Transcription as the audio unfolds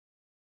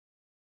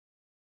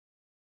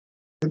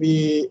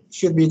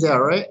should be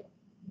there, right?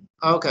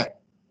 Okay.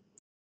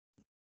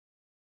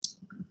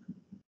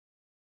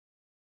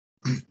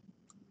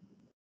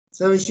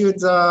 So we should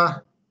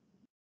the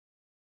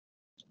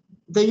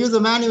user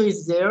manual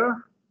is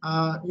there.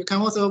 You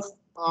can also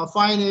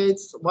find it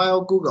via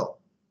Google.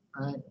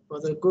 Right? For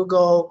the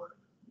Google,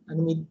 let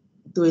me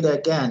do it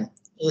again.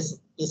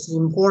 It's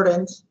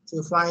important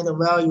to find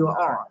where you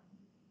are.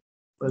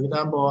 For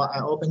example,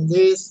 I open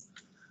this.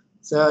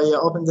 So you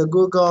open the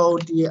Google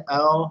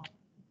DL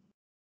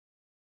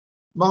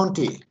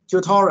Monte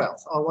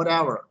tutorials or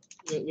whatever.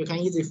 You can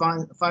easily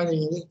find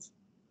it.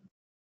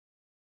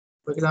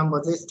 For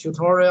example, this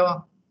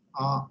tutorial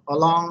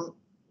along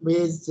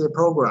with the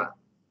program.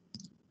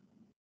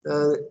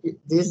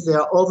 This is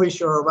their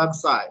official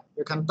website.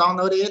 You can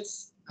download it,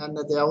 and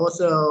there are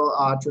also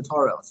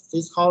tutorials.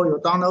 This is how you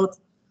download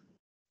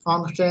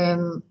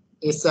function,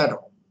 etc.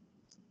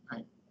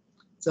 Right.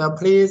 So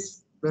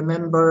please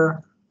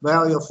remember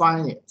where you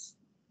find it.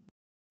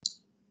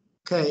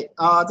 Okay,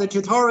 the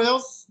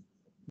tutorials,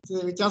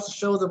 so we just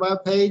show the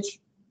web page.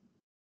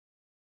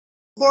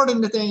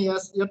 Important thing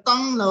is you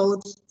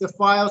download the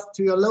files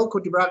to your local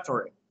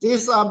directory.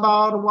 This is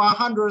about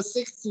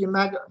 160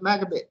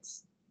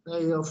 megabits. So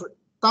you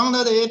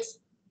download it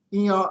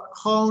in your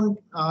home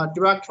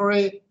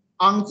directory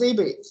on zip.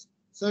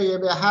 So you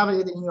will have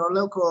it in your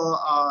local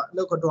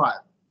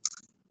drive.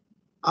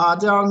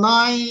 There are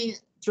 9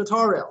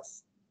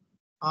 tutorials.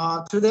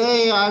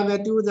 Today I will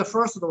do the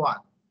first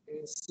one.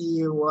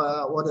 See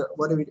what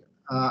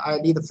I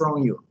need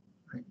from you.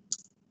 Right.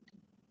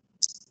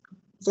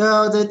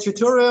 So the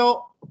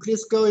tutorial,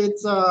 please go it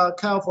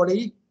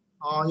carefully.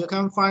 You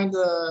can find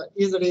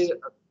easily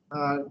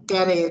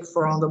get it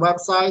from the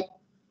website.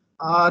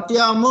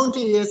 DL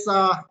Monte is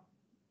an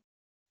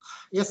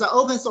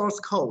open source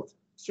code,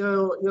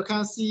 so you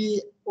can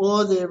see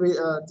all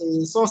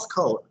the source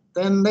code.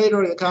 Then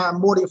later you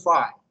can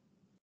modify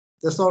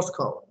the source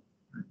code.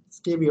 It's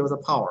give you the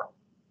power.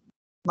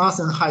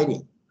 Nothing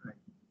hiding. Right?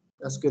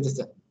 That's good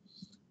thing.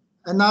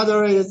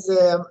 Another is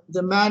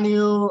the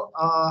menu.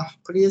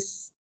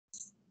 Please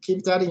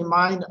keep that in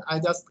mind. I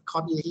just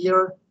copy it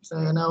here, so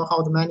you know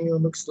how the menu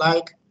looks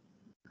like.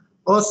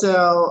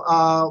 Also,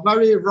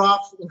 very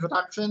rough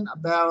introduction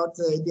about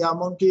the DL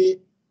Monte.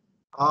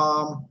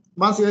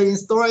 Once you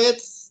install it,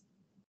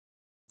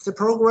 the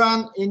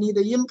program, you need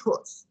the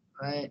inputs,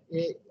 right?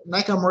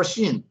 Like a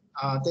machine,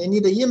 they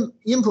need the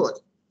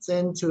input.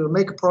 Then to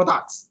make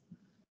products,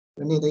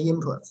 you need the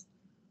inputs.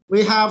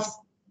 We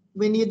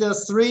need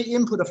 3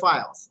 input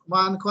files.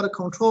 One called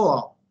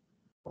control,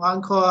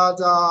 one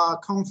called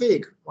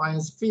config, one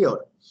is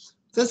field.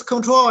 This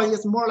control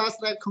is more or less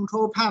like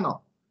control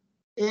panel.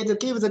 It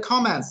gives the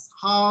comments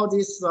how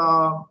this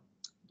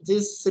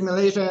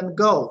simulation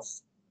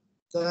goes.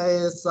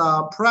 There is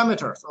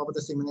parameters of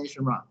the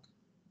simulation run.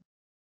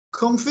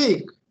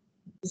 Config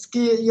is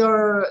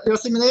your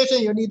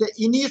simulation. You need the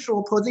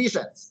initial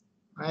positions,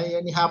 right?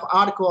 And you have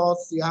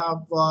articles, you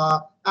have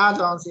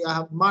add-ons, you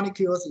have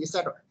molecules,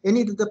 etc. You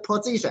need the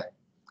position.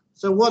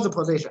 So what's the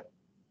position?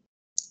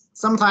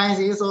 Sometimes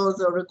it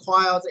also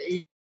requires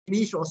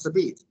initial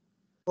speed,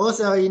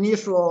 also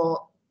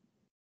initial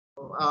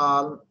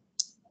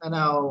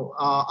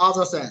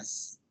other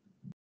sense,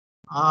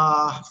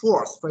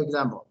 force, for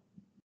example.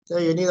 So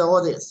you need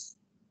all this.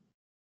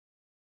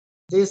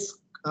 This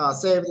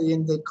saved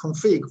in the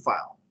config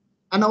file,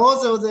 and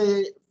also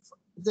the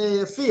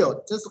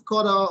field. This is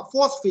called a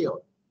force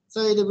field.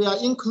 So it will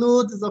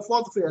include the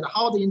force field,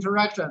 how the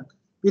interaction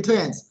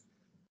between.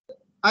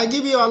 I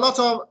give you a lot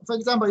of, for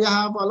example, you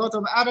have a lot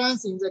of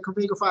add-ons in the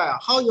config file.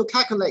 How you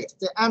calculate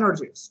the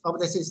energies of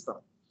the system.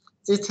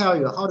 This tells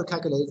you how to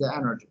calculate the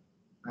energy,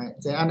 right?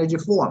 The energy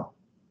form.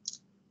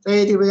 So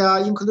it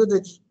will include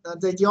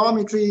the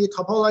geometry,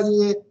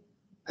 topology,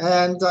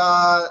 and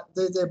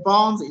the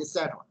bonds,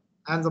 etc.,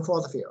 and the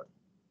force field.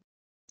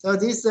 So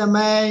these are the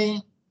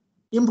main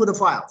input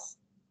files.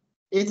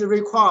 It's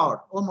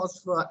required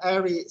almost for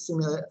every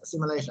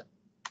simulation,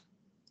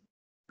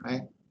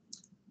 right?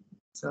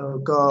 So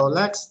go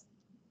next.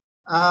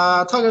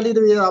 Talk a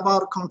little bit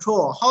about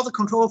control. How the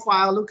control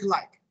file look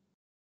like,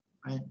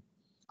 right?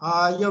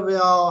 You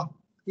will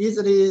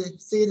easily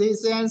see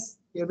these things.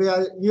 You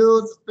will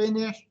use,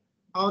 finish,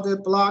 how to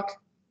block.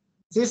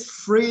 This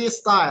free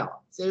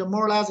style. So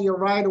more or less you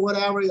write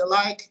whatever you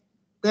like.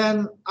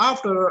 Then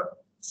after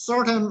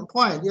certain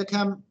point, you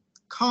can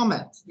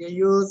comment. You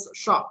use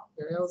shop.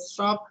 You use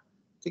shop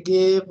to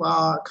give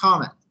a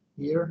comment.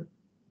 Here,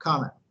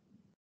 comment.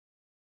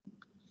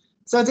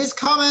 So this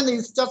comment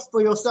is just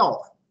for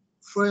yourself,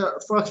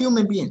 for a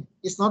human being.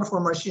 It's not for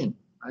machine,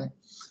 right?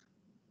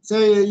 So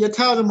you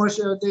tell the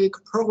machine, the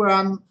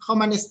program, how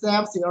many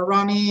steps you're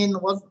running,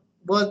 what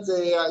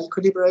the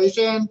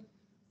equilibration.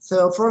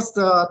 So first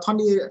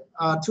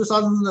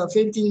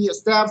 2050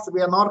 steps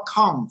will not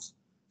count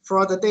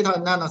for the data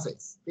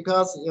analysis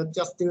because you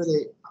just do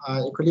the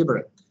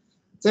equilibrium.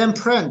 Then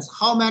print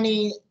how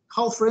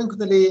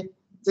frequently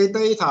the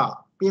data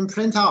being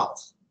printed out,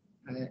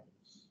 right?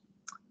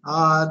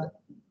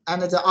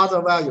 And the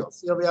other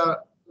values. You will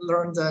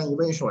learn them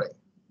eventually.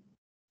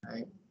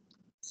 Right?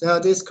 So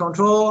this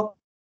control,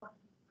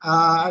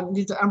 I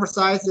need to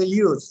emphasize the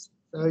use.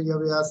 So you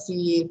will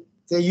see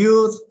the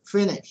use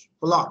finish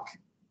block.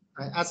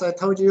 Right? As I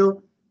told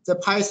you, the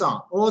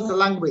Python or the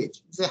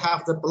language, they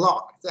have the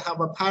block, they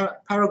have a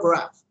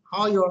paragraph,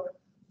 how you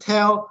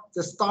tell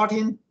the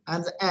starting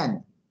and the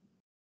end,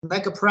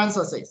 like a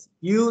parenthesis,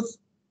 use,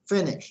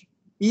 finish,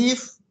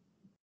 if,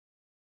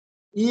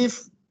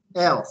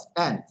 else,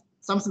 end,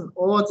 something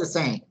all the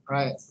same,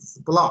 right? It's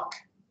block.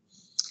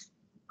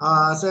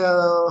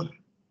 So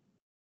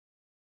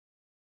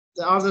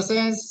the other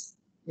things,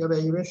 you will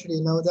eventually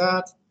know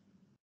that.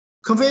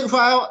 Config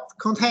file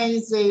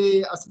contains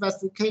the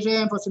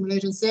specification for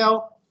simulation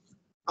cell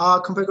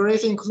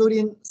configuration,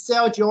 including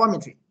cell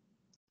geometry,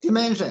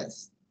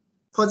 dimensions,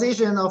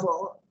 position of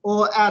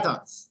all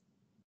atoms.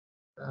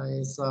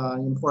 Is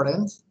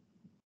important.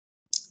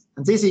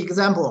 And this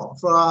example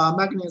for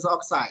manganese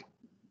oxide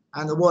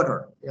and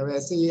water. You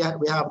will see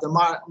we have the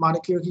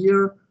molecule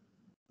here.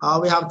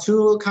 We have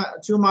two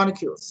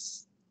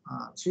molecules.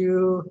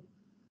 You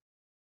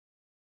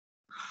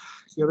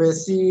will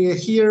see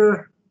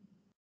here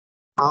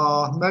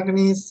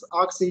manganese,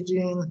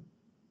 oxygen,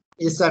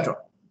 etc.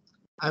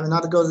 I will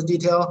not go into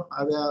detail.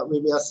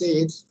 We will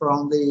see it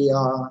from the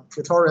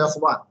tutorials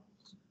one.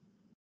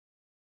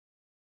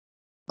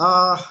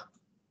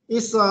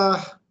 It's 1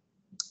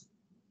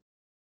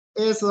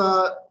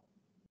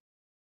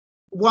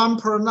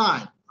 per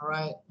line, all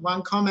right?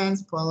 1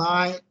 comment per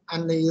line,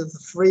 and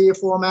it's free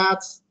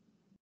formats.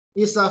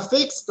 It's a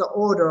fixed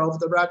order of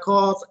the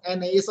records,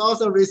 and it's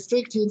also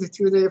restricted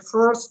to the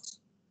first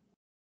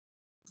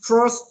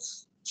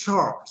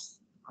charts,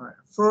 all right?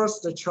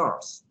 First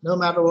charts, no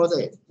matter what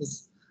it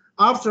is.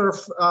 After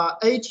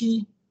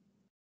 80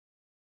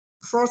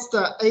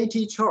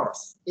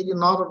 charts, it is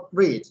not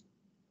read.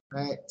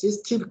 Right,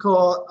 this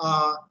typical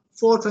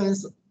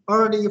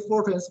early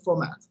Fortran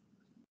format.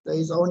 There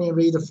is only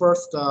read the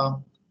first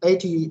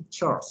 80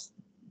 charts,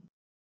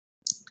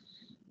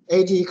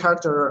 80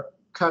 characters.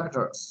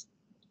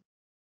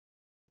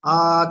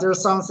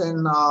 There's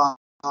something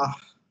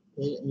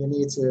you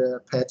need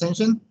to pay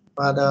attention,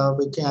 but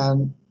we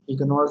can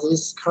ignore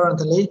this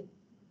currently.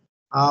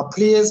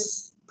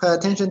 Please pay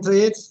attention to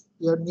it.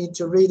 You need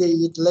to read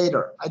it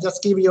later. I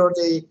just give you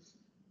the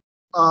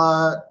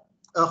a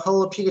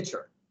whole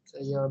picture. So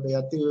you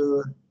will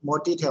do more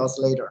details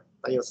later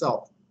by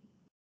yourself.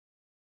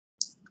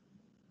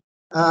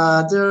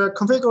 The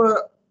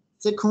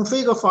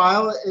configure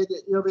file,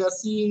 you will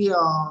see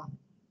at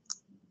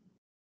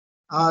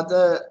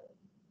the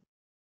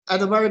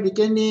very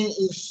beginning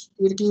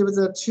it gives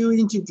the 2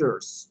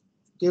 integers.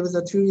 Gives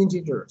the 2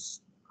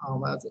 integers.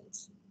 That's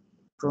it.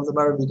 From the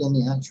very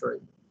beginning, actually.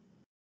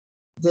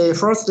 The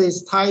first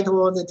is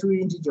titled the 2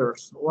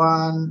 integers.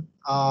 One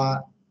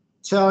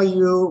tell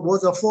you what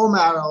the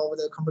format of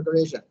the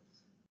configuration.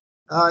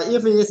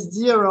 If it's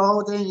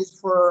 0, then it's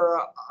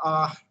for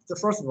the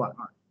first one.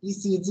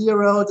 If it's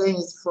 0, then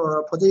it's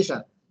for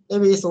position.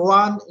 If it's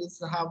 1,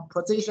 it's have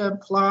position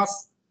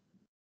plus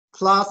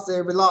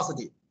the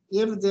velocity.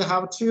 If they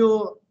have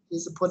 2,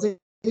 it's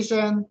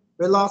position,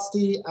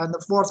 velocity, and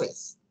the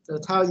forces. To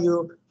tell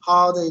you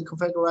how the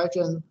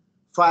configuration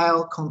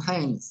file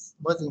contains,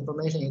 what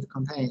information it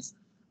contains.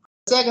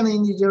 Second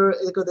integer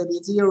is going to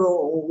be 0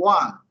 or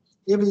 1.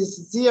 If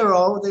it's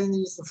 0, then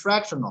it's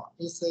fractional.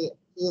 If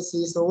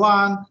it's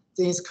 1,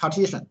 then it's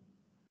Cartesian.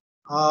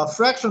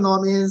 Fractional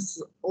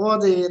means all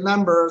the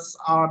numbers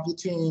are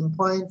between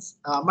minus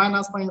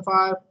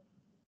 0.5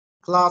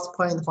 plus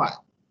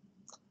 0.5.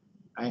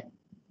 Right?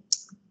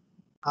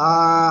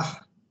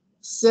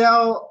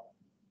 Cell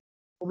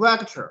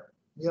vector.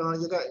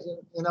 You got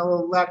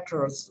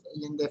vectors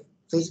in the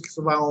physics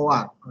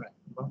 101. Right?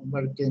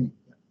 Very beginning.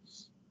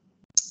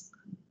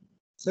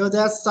 So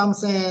that's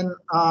something.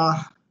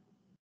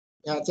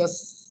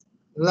 Just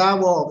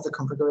level of the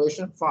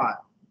configuration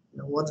file,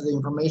 what the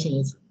information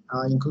is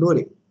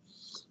included.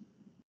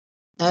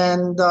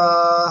 And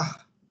the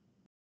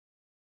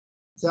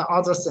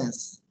other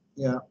things,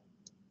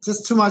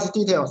 just too much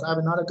details. I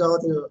will not go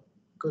to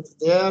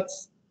that.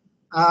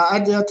 I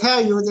will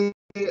tell you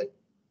the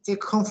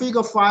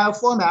configure file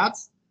format.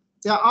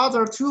 The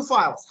other 2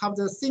 files have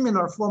the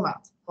similar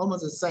format,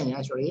 almost the same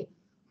actually.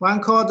 One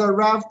called the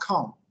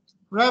revcon.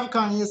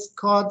 Revcon is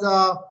called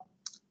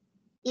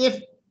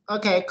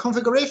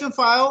configuration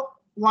file,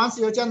 once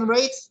you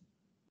generate,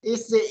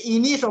 is the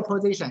initial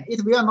position.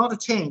 It will not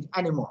change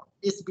anymore.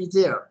 It's be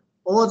there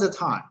all the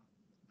time.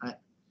 Right?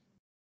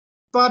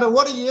 But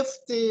what if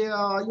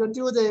you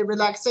do the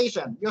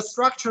relaxation? Your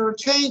structure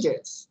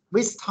changes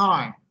with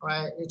time,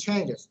 right? It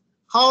changes.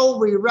 How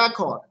we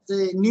record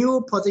the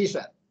new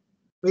position?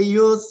 We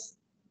use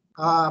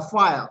a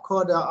file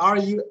called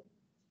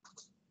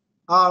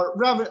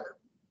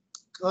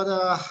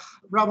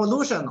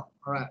revolutional.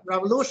 All right,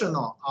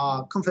 revolutional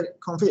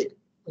config.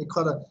 We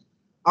call it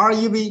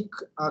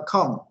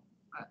revcon.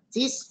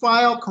 This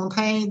file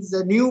contains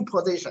the new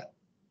position.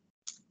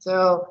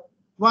 So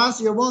once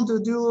you want to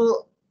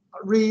do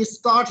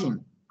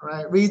restarting,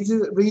 right?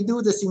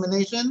 Redo the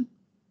simulation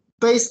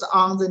based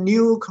on the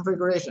new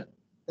configuration.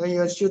 Then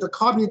you should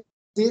copy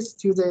this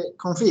to the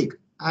config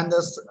and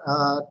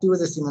do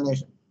the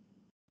simulation.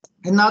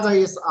 Another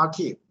is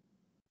archive.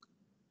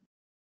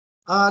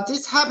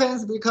 This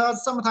happens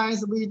because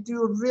sometimes we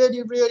do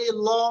really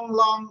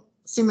long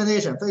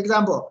simulation. For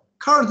example,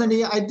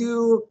 currently I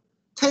do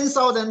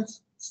 10,000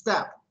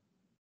 steps,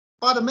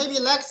 but maybe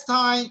next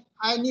time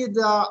I need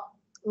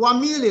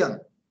 1 million.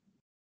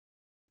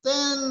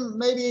 Then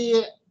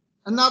maybe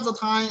another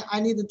time I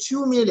need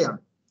 2 million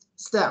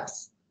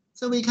steps.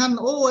 So we can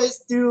always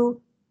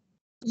do,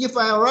 if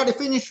I already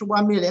finished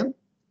 1 million,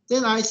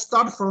 then I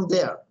start from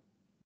there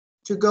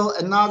to go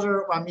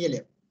another 1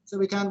 million. So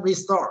we can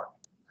restart,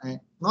 right?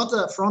 Not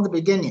from the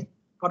beginning,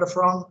 but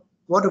from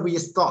what we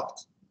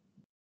stopped.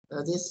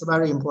 This is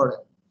very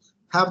important.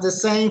 Have the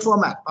same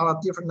format, but a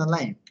different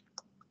name.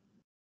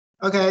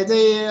 Okay,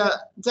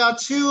 there are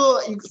two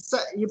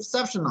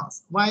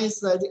exceptions. One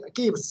is the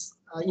Gibbs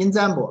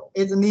example.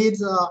 It needs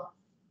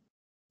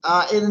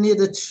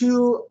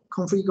two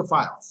config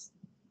files,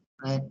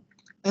 right?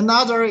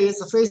 Another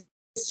is phase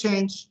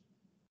change.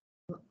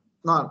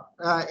 No,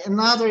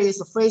 another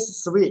is phase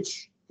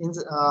switch in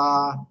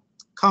the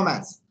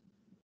comments,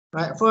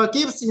 right? For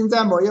Gibbs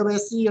example, you will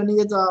see you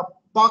need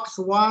box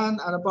 1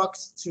 and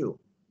box 2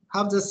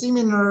 have the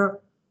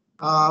similar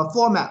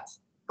format,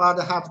 but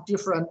have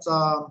different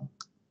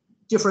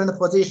different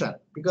position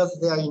because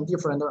they are in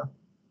different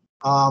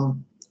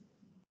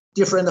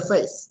different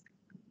phase.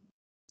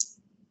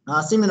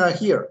 Similar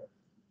here.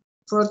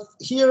 For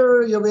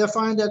here, you will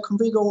find the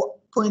configure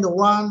point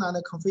 1 and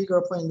the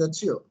configure point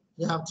 2.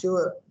 You have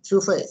two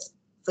phase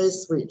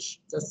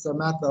switch. That's the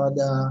method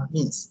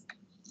means.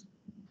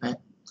 Right.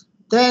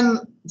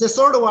 Then the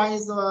third one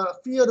is the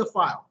field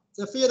file.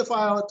 The field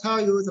file tell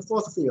you the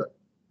force field,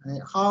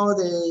 right, how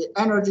the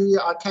energy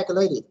are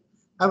calculated.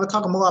 I will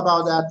talk more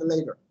about that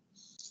later.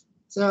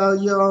 So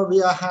you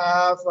will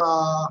have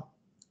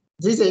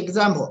this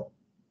example.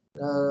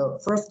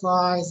 First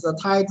line is the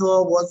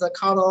title, was the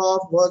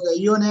cutoff, was the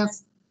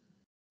units,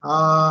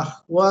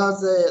 was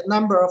the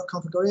number of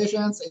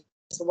configurations,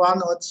 it's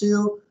 1 or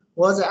 2,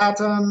 was the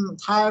atom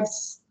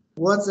types,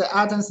 was the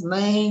atom's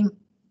name,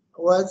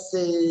 was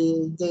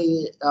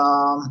this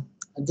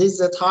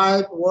the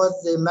type,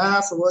 was the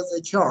mass, was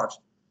the charge,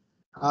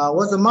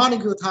 was the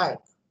molecule type,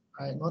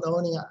 right? Not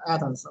only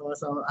atoms,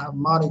 also have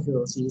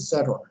molecules,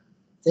 etc.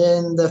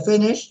 Then the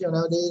finish, you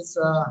know, this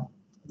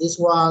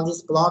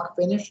block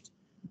finished.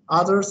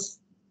 Others.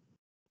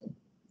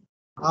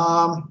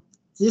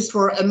 This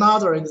for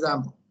another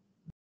example.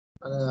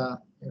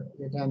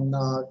 You can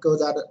go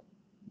that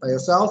by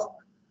yourself.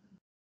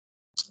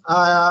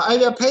 I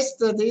will paste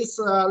these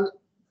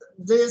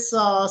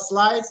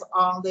slides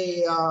on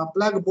the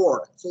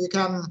blackboard, so you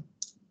can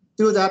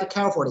do that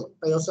carefully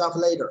by yourself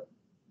later.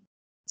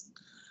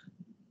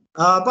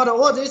 But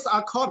all these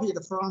are copied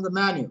from the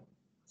manual,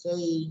 so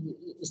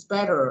it's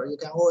better. You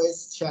can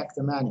always check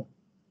the manual.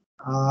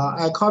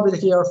 I copied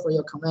here for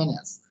your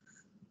convenience.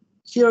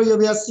 Here you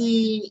will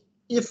see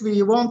if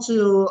we want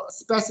to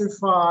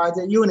specify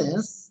the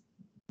units,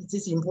 it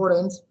is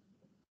important.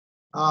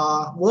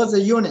 What's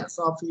the units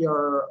of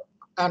your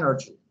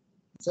energy?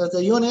 So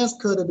the units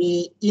could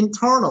be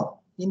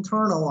internal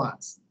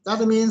ones.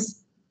 That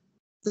means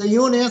the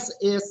units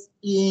is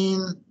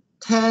in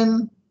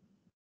 10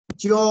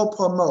 joule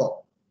per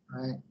mole,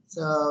 right?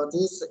 So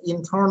these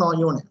internal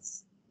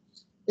units.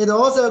 It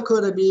also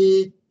could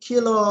be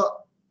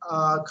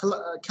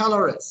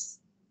calories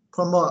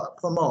per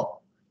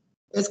mole.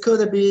 It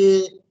could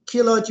be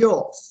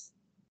kilojoules.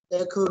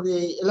 It could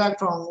be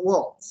electron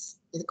volts.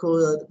 It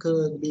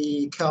could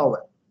be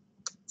Kelvin.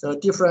 So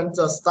different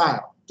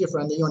style,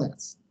 different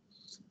units.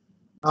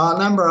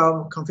 Number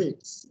of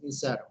configs,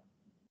 etc.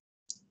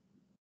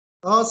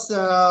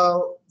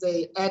 Also,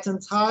 the atom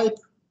type.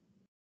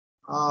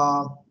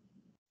 I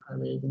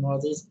will ignore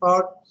this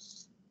part.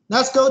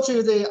 Let's go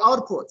to the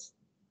output.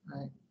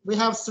 Right. We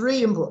have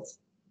 3 inputs.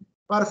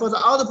 But for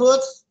the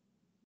output,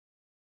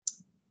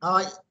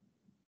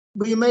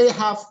 we may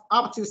have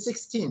up to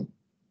 16.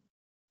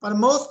 But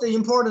most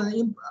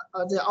important,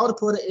 the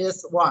output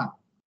is 1.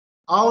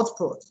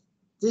 Output.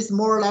 This is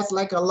more or less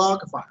like a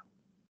log file.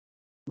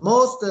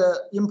 Most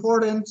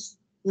important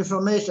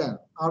information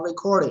are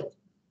recorded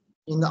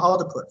in the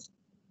output.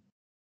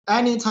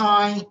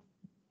 Anytime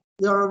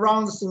you're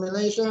around the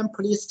simulation,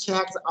 please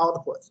check the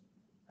output.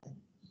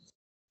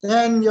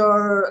 Then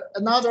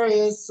another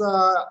is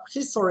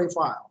history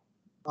file.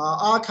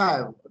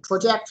 Archive,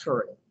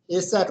 trajectory,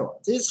 etc.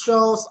 This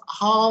shows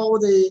how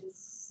the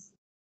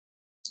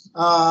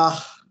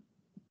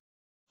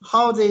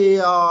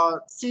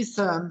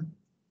system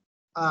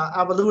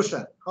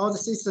evolution, how the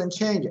system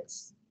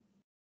changes.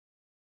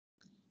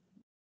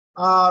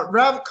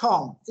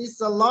 RevCom, this is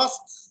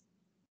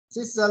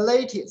the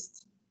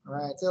latest,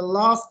 right? The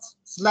last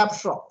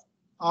snapshot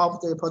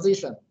of the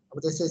position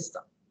of the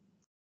system.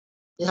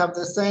 You have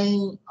the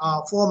same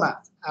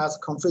format as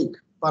config,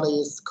 but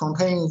it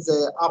contains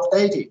the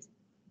updated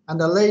and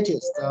the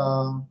latest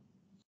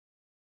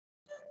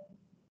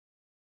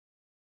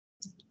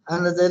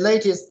and the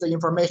latest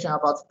information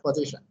about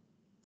position.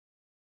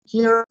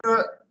 Here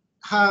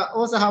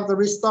also have the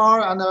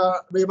restart and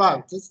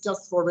revive. This is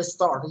just for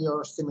restart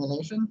your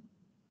simulation.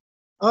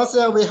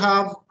 Also, we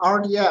have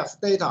RDF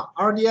data.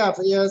 RDF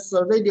is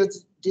a radio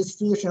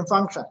distribution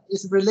function.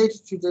 It's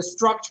related to the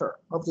structure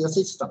of the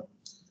system.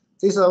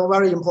 This is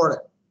very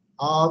important.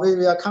 We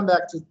will come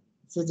back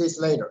to this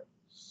later.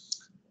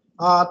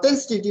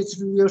 Density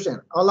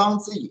distribution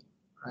along Z,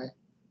 right?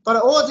 But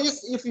all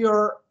this, if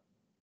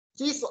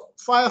these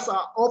files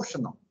are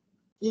optional.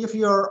 If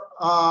you're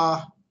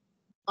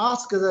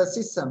ask the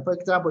system, for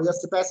example, you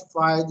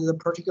specify the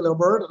particular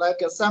word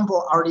like a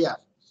sample RDF,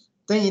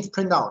 then it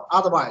print out.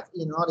 Otherwise,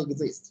 it will not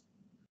exist.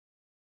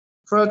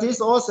 For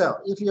this also,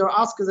 if you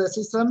ask the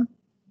system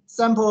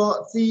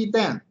sample Z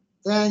then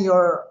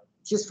your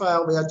this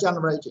file will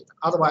generate it.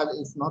 Otherwise,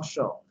 it's not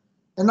shown.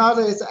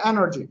 Another is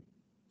energy,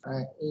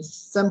 right? It's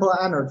sample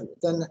energy.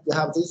 Then you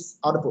have this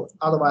output.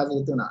 Otherwise,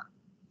 you do not.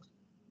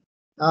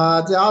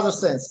 The other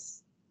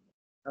sense,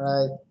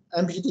 right?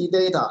 MPD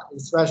data,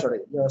 especially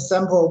your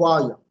sample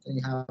volume, then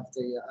you have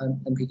the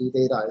MPD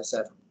data,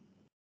 etc.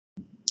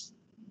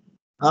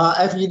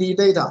 FED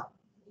data,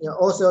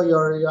 also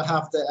you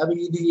have the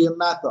FED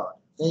method.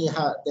 Then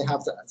they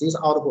have these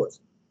outputs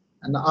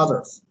and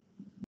others.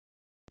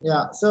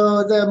 Yeah,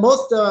 so the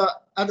most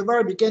at the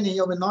very beginning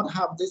you will not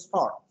have this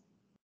part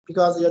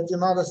because you do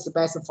not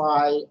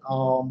specify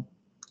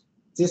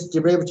these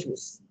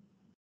derivatives.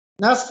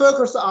 Let's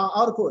focus on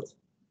output.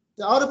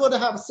 The output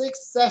have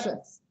 6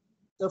 sessions.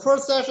 The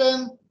first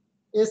session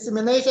is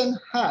simulation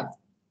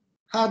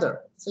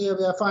header. So you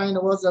will find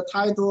what's the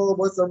title,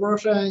 what's the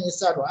version,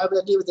 etc. I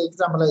will give the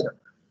example later.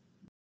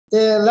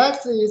 The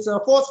next is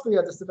a force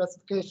field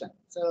specification.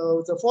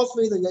 So the force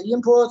field, your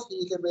input,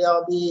 it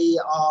will be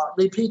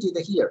repeated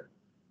here.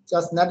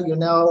 Just let you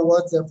know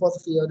what the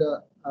force field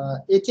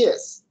it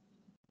is.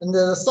 And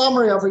the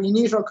summary of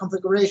initial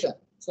configuration.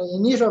 So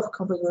initial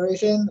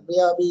configuration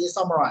will be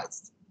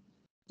summarized.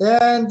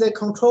 Then the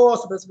control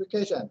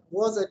specification.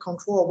 What's the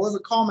control? What's the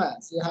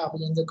comments you have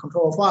in the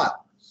control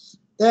file?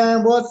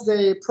 Then what's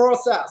the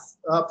process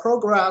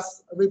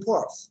progress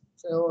reports?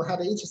 So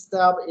at each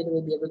step it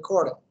will be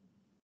recorded.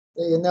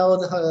 So you know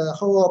the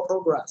whole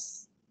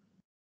progress.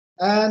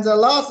 And the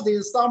last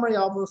is summary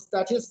of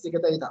statistic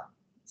data.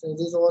 So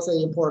this is also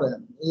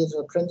important. It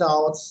print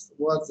out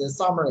what's the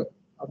summary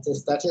of the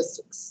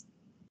statistics.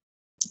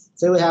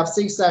 So we have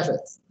 6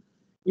 sessions.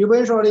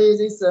 Eventually,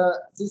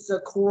 this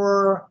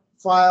core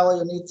file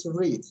you need to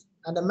read,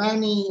 and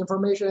many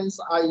informations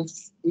are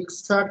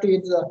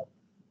extracted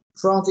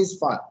from this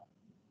file.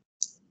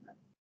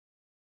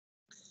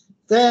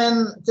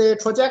 Then the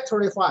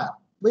trajectory file,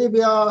 we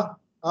will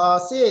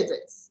see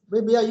this.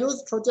 We will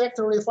use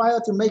trajectory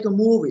file to make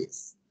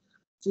movies.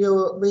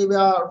 So we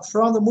will,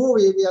 from the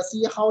movie, we will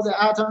see how the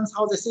atoms,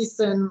 how the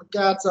system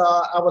gets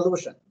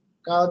evolution,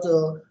 got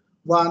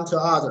one to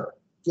other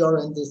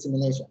during the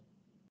simulation.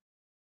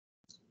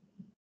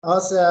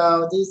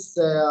 Also, this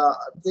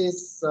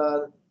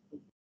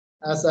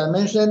as I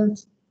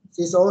mentioned,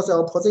 this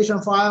also position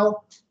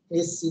file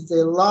is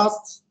the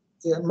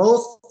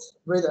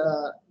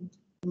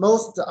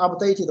most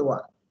updated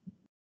one.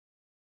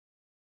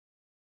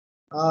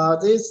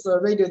 This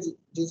radio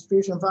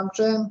distribution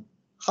function,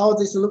 how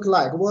this look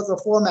like, what's the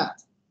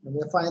format? We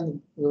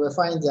will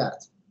find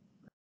that.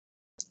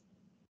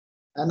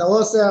 And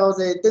also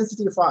the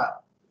density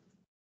file.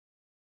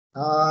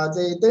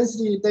 The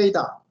density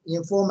data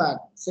in format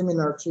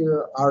similar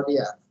to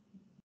RDF,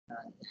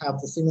 have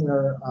the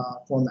similar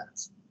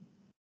formats.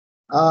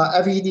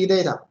 FED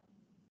data.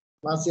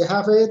 Once you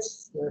have it,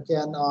 you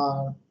can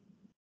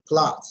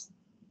plot,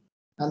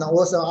 and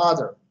also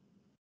other.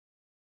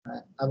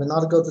 I will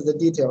not go to the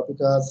detail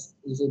because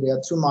it will be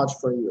too much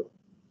for you.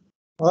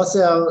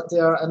 Also,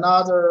 there are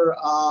another.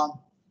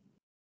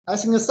 I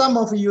think some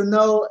of you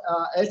know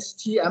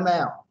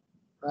HTML,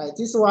 right?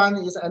 This one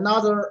is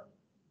another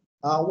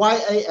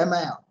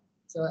YAML,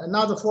 so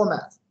another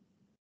format,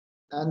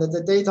 and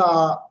the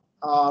data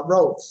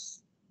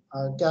rows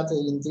get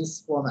in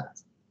this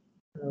format.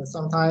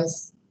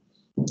 Sometimes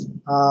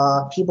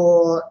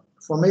people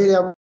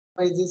familiar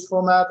with this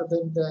format,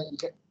 then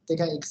they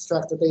can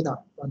extract the data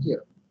from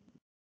here.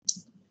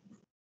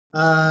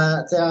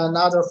 There's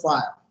another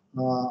file,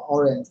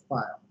 orange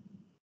file.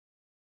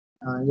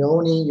 You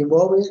only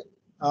involve it,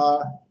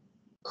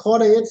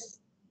 call it,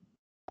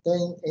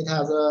 then it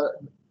has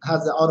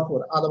the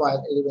output. Otherwise,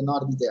 it will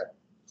not be there.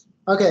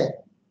 Okay,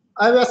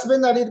 I will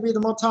spend a little bit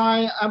more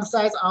time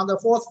emphasize on the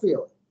force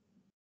field.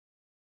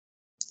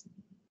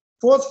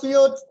 Force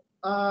field,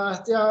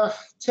 they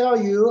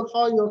tell you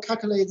how you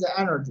calculate the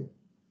energy.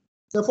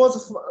 The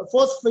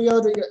force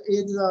field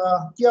is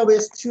deal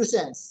with 2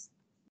 things.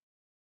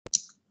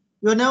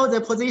 You know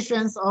the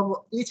positions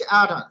of each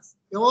atom.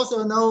 You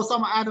also know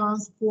some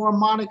atoms form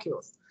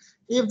molecules.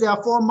 If there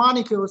are 4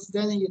 molecules,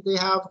 then they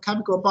have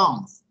chemical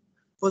bonds.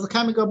 For the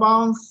chemical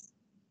bonds,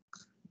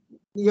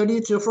 you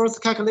need to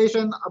first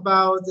calculation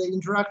about the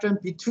interaction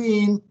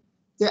between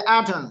the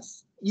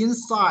atoms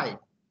inside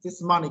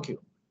this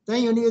molecule.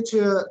 Then you need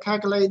to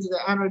calculate the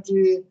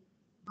energy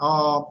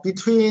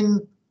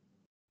between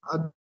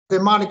the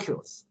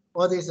molecules,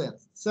 all these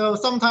things. So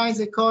sometimes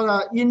they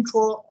call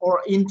intro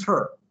or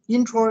inter.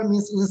 Intro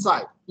means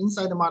inside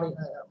the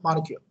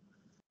molecule.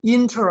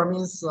 Inter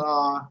means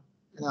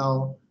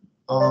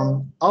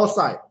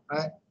outside,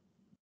 right?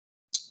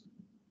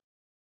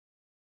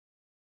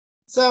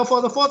 So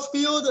for the force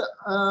field,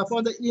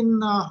 for the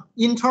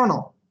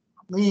internal,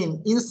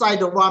 mean inside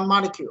the one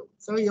molecule.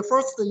 So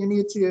first you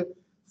need to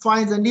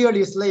find the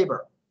nearest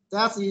neighbor.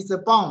 That is the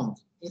bond.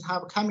 It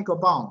have a chemical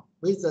bond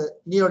with the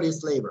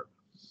nearest neighbor.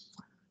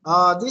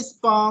 This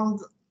bond,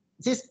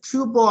 this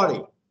two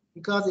body,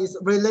 because it's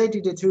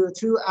related to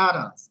two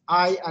atoms,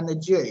 I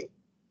and J,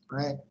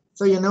 right?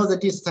 So you know the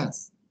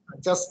distance,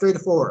 just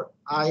straightforward,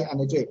 I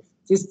and J.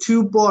 This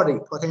two body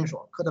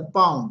potential called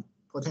bond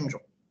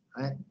potential,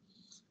 right?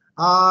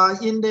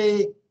 In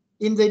the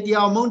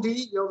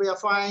Monte, you will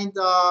find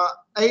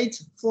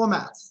 8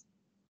 formats.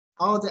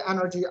 All the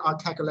energy are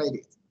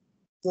calculated.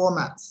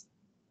 Formats,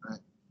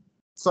 right?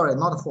 Sorry,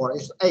 not 4,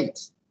 it's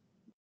 8.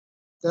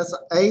 There's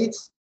 8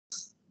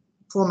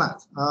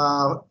 formats,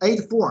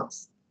 8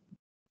 forms.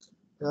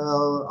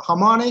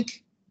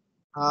 Harmonic,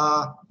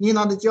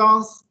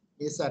 Jones,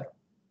 etc.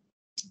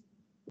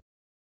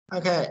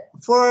 Okay,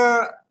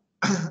 for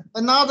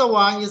another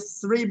one is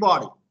 3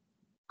 body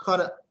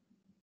called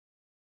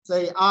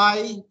say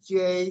I,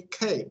 J,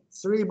 K,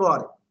 3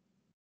 body.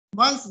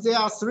 Once there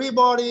are 3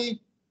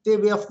 body, they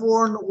will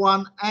form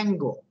one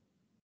angle.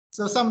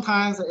 So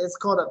sometimes it's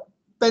called a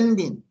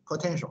bending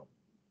potential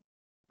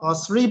or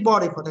 3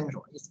 body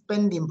potential. It's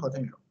bending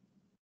potential.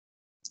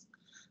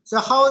 So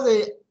how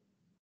the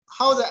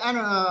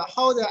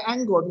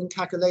angle being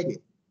calculated?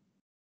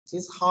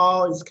 This is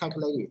how it's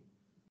calculated.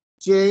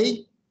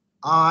 J,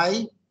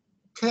 I,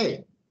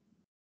 K.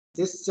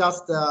 This is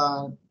just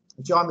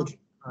geometry.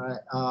 All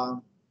right.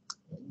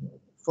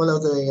 Follow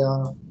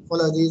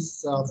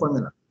this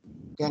formula.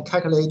 You can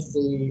calculate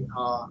the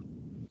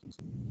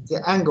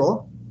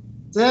angle.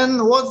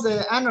 Then what's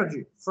the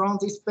energy from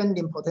this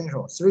bending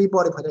potential, 3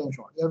 body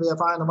potential? You will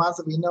find once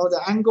we know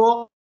the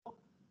angle,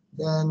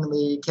 then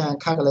we can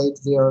calculate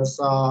there's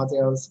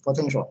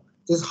potential.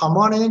 This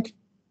harmonic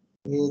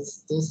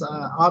is this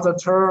other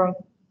term.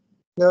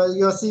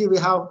 You'll see we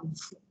have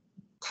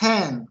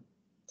 10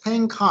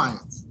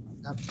 kinds.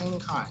 10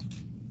 kinds.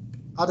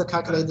 How to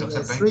calculate the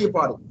 3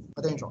 body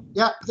potential?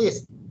 Yeah,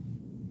 please.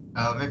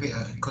 Maybe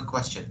a quick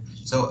question.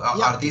 So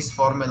are these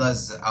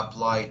formulas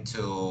applied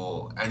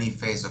to any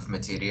phase of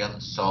material,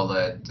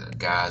 solid,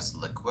 gas,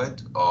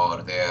 liquid,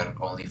 or they're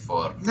only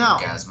for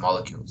gas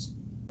molecules?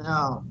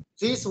 No,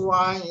 this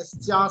one is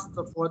just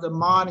for the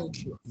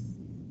molecule.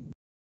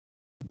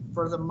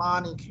 For the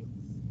molecule.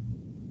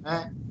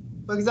 Right?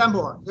 For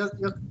example,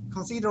 you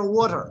consider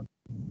water.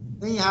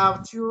 Then you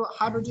have 2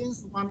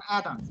 hydrogens, 1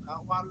 atom,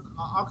 1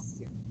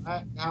 oxygen.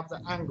 Right? You have the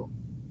angle.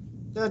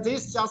 So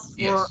this just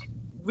for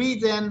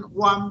within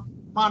one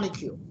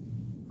molecule.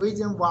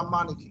 Within one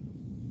molecule.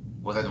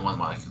 Within one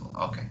molecule.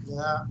 Okay.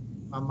 Yeah,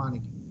 one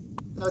molecule.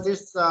 So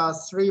this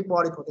 3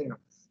 body potential.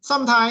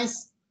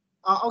 Sometimes,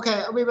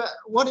 okay,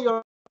 what are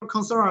your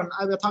concern?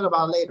 I will talk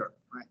about later.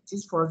 Right? This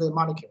is for the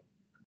molecule.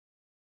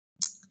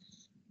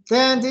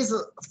 Then this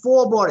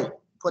 4 body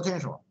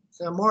potential.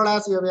 So more or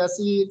less you will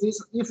see this.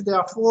 If there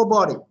are 4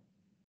 body,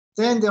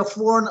 then they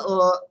form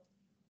a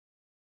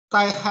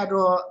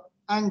dihedral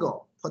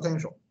angle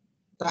potential.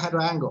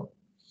 Dihedral angle.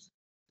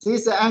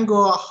 This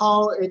angle,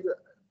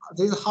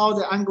 this is how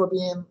the angle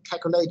being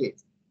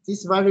calculated. This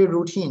is very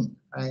routine,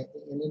 right?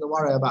 You need to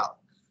worry about.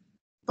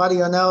 But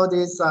you know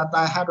this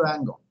dihedral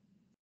angle.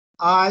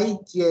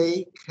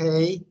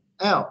 IJKL,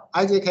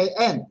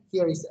 IJKN,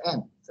 here is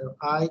N. So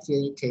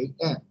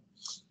IJKN.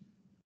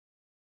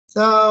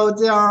 So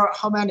there are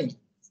how many?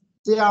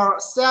 There are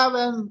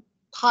 7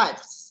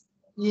 types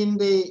in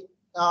the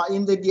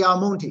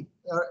Monte.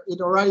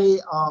 It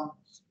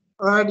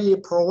already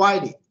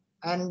provided,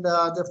 and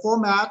the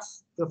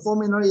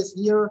formula is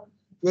here.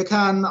 You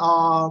can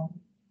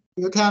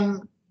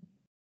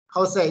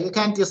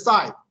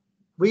decide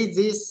with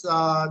these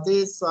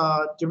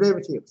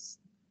derivatives.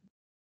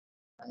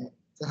 Right?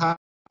 To have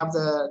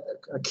the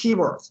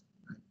keywords.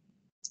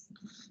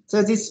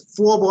 So this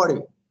 4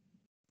 body,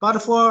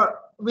 but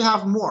we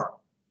have more,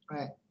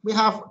 right? We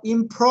have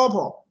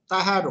improper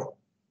dihedral.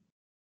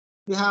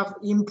 We have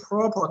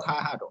improper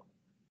dihedral.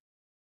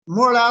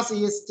 More or less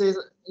is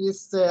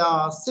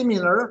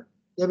similar.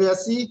 You will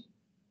see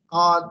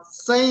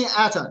same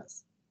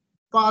atoms,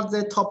 but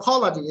the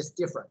topology is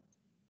different.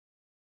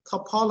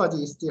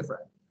 Topology is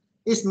different.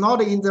 It's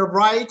not in the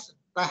right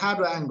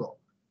dihedral angle.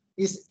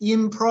 It's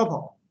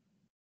improper,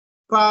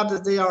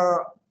 but they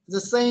are the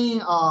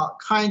same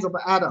kinds of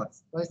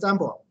atoms. For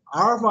example,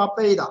 alpha,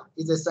 beta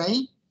is the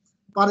same,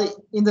 but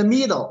in the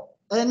middle,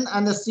 N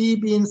and C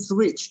being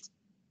switched,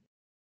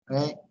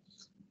 right?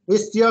 We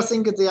still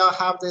think they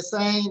have the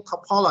same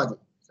topology.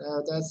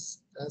 So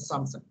that's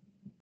something.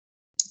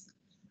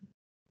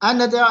 And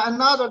there are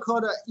another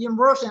called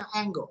inversion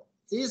angle.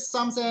 This is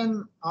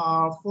something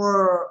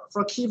for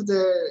keep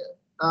the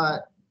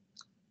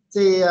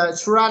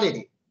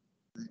chirality.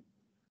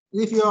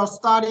 If you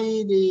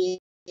study the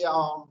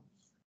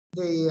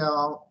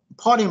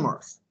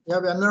polymers, you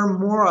will learn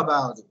more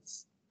about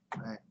this,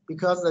 right?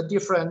 Because the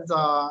different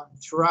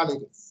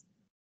chiralities.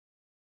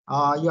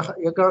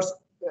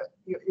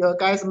 You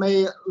guys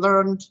may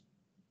learn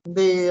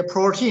the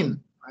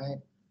protein, right?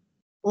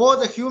 All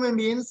the human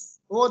beings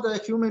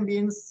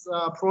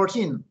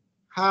protein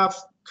have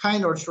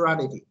kind of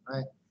chirality,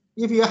 right?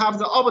 If you have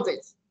the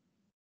opposite,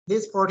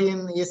 this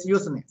protein is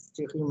useless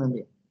to human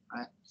being,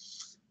 right?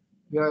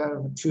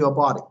 To your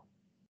body.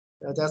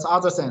 There's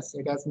other sense.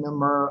 You guys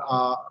remember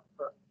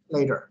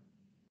later.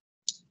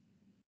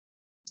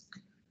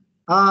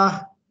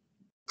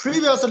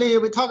 Previously,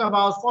 we talked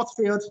about force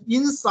field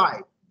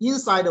inside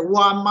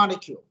one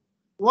molecule.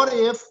 What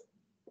if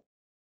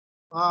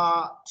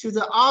to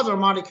the other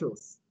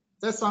molecules,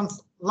 there's some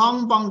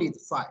long bonded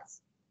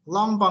sites,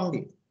 long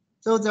bonded,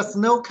 so there's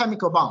no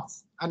chemical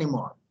bonds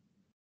anymore.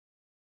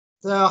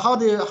 So how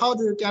do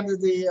you get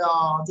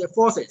the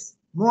forces?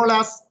 More or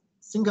less,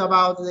 think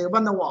about the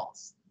van der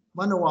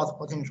Waals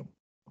potential,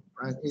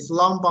 right? It's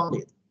long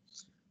bonded.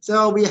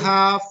 So we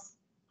have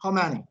how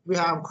many? We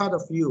have quite a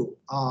few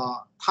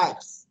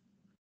types.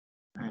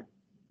 Right.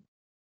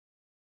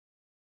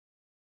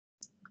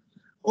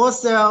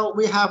 Also,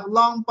 we have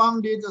long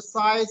bonded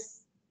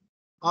sites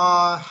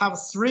have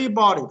 3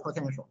 body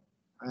potential.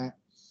 Right?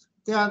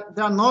 They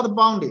are not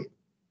bonded.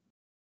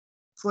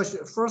 First,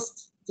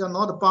 they are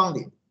not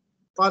bonded,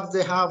 but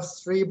they have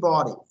 3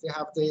 bodies. They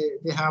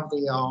have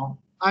the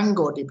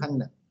angle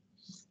dependent.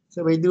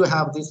 So we do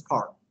have this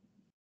part.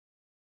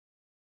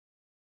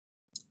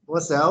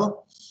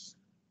 Also,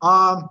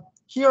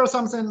 here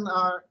something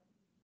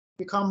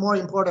become more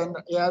important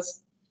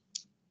is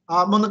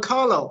Monte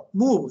Carlo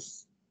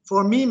moves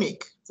for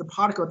mimic the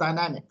particle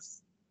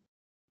dynamics.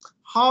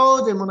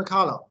 How the Monte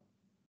Carlo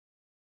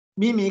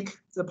mimic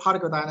the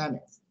particle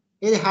dynamics?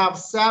 It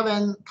has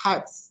 7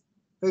 types.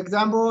 For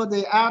example,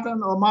 the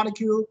atom or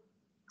molecule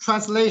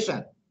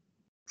translation,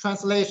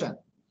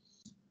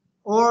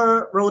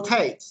 or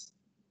rotate,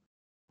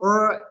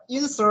 or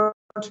insert,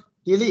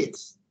 delete.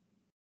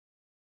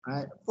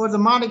 Right? For the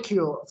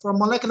molecule, for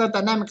molecular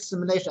dynamic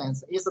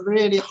simulations, it's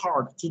really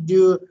hard to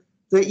do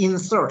the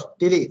insert,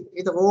 delete.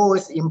 It's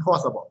always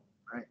impossible,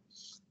 right?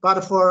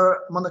 But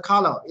for Monte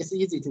Carlo, it's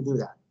easy to do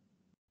that.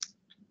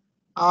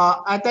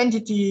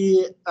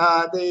 Identity,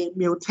 the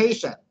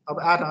mutation of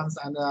atoms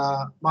and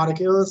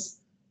molecules,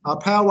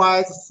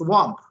 pairwise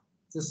swamp.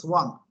 The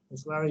swamp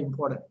is very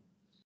important.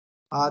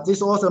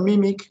 This also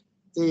mimic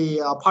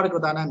the particle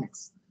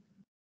dynamics.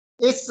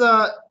 It's,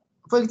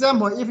 for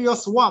example, if you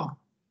swamp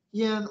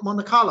in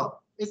Monte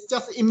Carlo, it's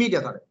just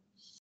immediately.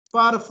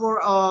 But for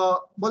a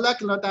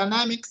molecular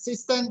dynamic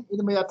system,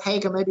 it may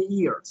take maybe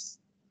years.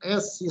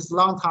 It's a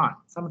long time.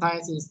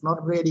 Sometimes it's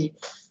not really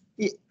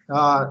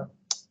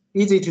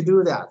easy to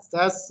do that.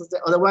 That's the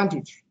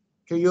advantage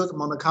to use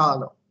Monte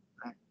Carlo.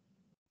 Right?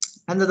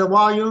 And the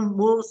volume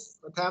moves,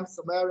 the temps,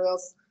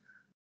 various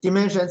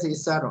dimensions,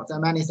 etc. There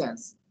are many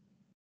things.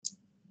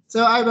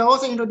 So I will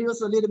also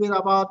introduce a little bit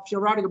about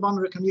periodic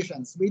boundary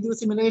conditions. We do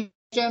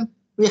simulation.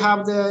 We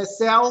have the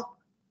cell.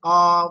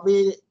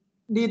 We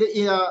need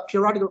a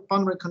periodic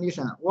boundary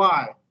condition.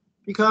 Why?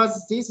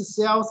 Because these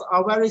cells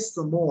are very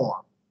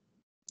small.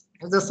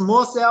 And the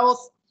small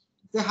cells,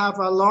 they have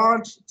a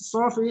large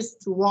surface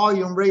to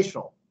volume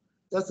ratio.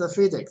 That's the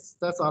physics.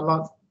 That's a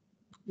lot.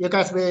 You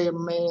guys may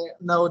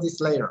know this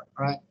later,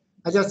 right?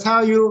 I just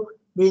tell you,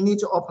 we need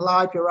to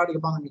apply periodic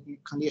boundary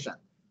condition.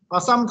 But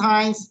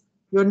sometimes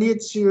you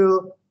need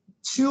to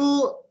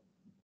two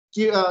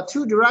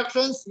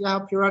directions. You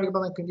have periodic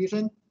boundary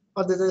condition,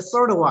 but the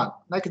third one,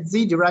 like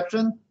z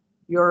direction,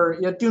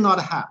 you do not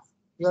have.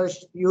 You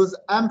use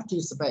empty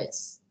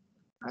space.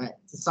 Right?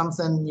 It's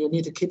something you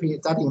need to keep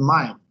that in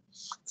mind.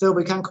 So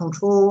we can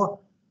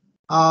control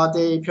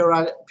the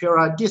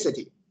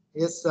periodicity.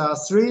 It's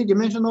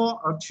 3-dimensional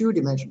or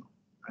 2-dimensional,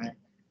 right?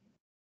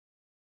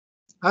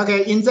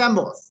 Okay,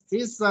 examples.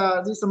 This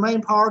is the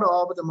main part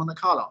of the Monte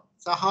Carlo.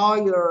 So how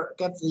you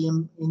get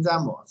the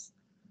examples?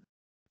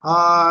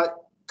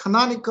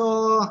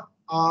 Canonical,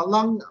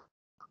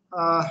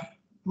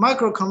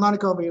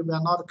 microcanonical we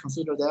will not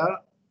consider there.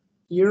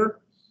 Here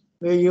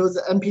we use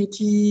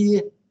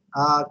MPT,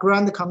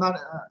 grand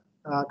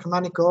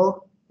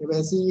canonical, you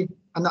will see,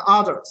 and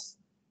others.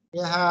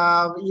 You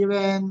have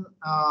even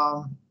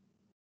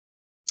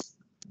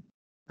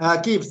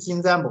Gibbs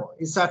example,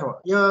 etc.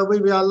 Yeah, we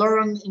will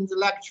learn in the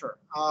lecture.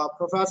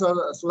 Professor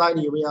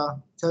Slidey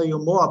will tell you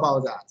more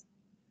about that.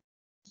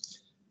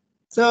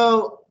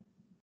 So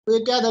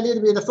we get a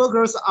little bit of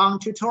focus on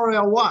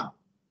tutorial 1.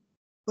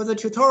 For the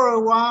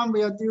tutorial 1,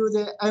 we'll do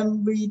the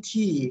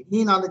MVT,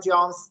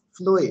 Lennard-Jones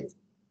fluid.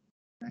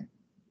 Right.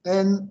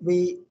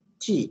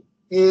 MVT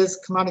is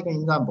canonical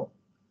example,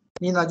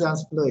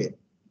 Lennard-Jones fluid.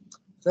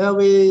 So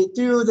we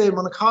do the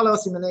Monte Carlo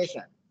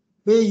simulation.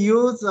 We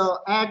use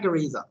the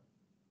algorithm,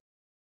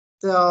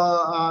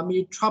 the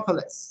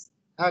Metropolis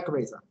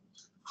algorithm.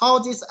 How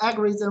this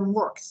algorithm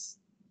works,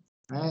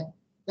 right?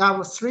 There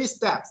are 3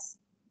 steps.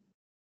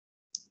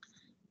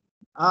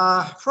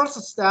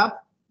 First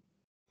step,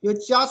 you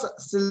just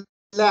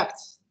select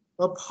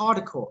a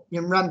particle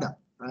in random,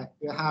 right?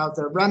 You have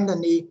to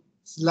randomly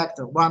select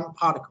one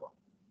particle.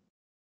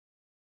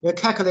 You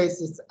calculate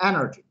its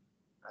energy,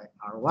 right?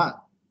 R1.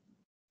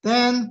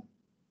 Then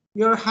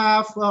you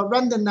have a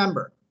random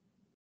number.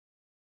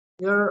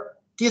 You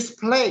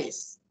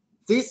displace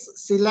this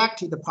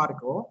selected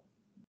particle,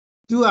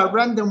 do a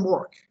random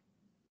work,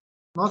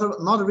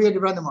 not really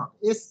random work.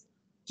 It's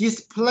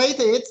display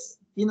it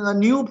in a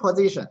new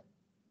position.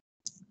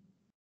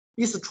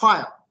 It's a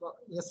trial.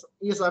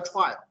 It's a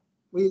trial.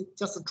 We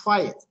just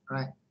try it,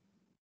 right?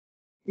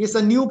 It's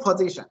a new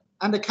position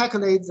and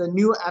calculate the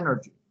new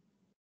energy.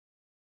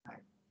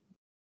 Right?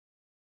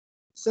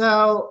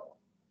 So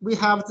we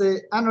have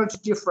the energy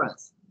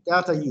difference,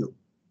 delta U.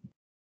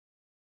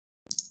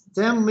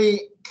 Then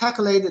we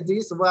calculate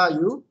this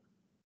value,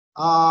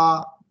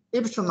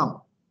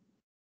 epsilon.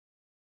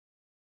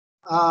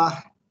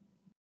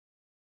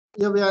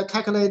 You will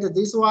calculate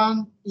this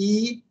one,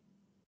 E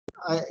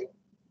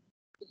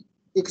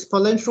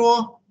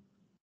exponential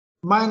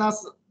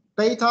minus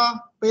beta.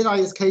 Beta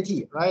is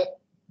KT, right?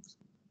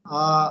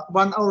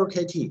 1 over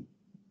KT.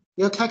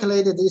 You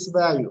calculate this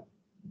value.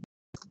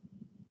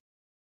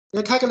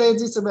 You calculate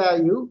this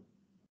value.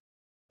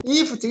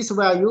 If this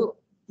value,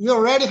 you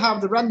already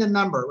have the random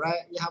number,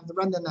 right? You have the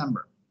random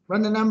number.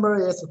 Random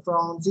number is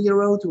from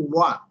 0 to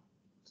 1.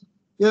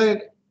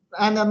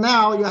 And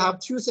now you have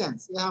two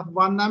things. You have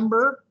one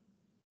number,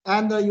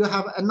 and you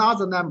have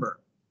another number.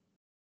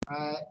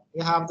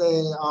 You have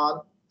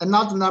the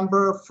another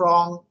number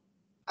from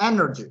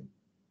energy.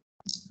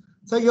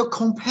 So you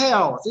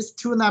compare these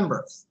two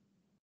numbers,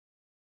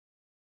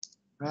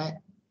 right?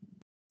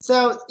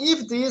 So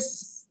if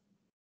this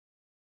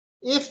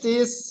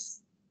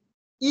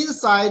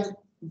inside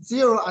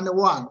 0 and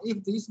 1,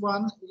 if this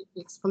one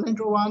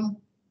exponential one,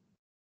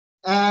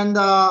 and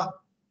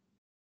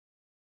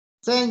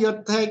then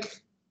you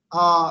take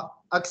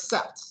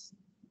accept,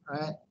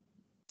 right?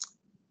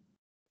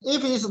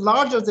 If it's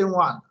larger than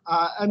 1,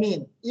 I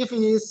mean, if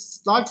it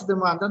is larger than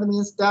 1, that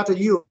means delta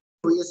U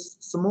is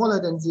smaller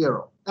than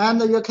 0.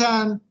 And you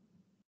can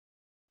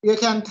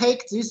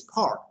take this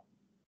part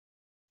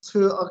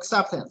to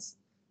acceptance.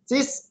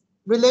 This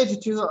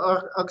related to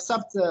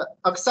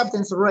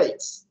acceptance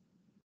rates,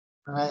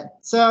 right?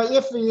 So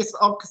if it's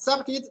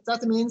accepted,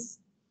 that means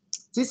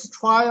this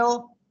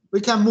trial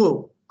we can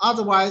move.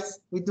 Otherwise,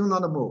 we do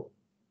not move.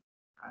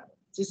 Right?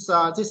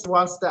 This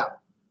one step.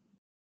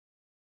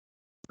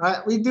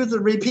 Right? We do the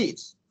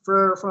repeat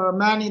for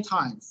many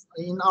times.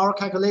 In our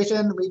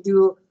calculation, we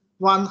do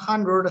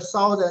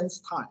 100,000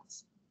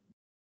 times.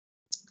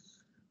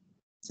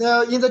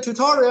 So in the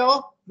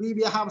tutorial, we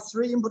will have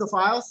 3 input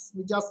files.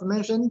 We just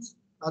mentioned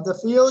the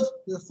field,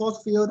 the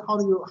force field, how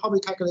we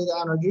calculate the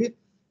energy.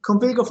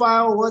 Configure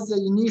file was the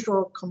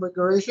initial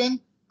configuration,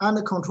 and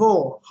the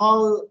control,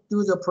 how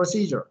do the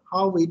procedure,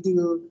 how we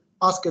do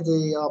ask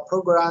the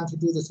program to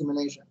do the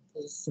simulation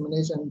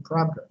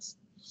parameters.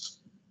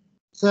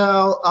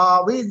 So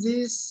with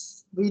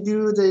this, we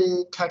do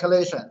the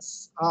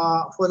calculations.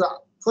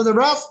 For the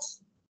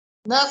rest,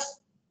 let's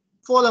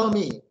follow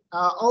me.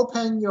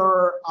 Open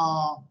your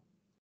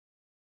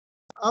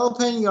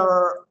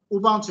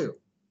Ubuntu.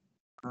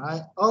 All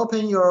right,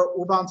 open your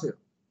Ubuntu.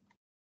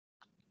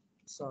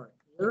 Sorry,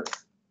 here.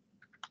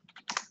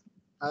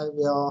 I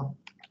will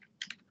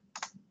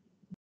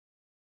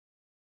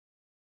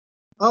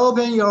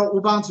open your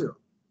Ubuntu.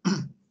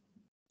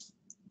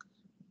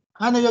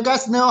 And you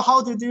guys know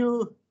how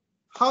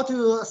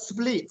to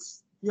split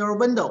your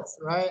windows,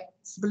 right?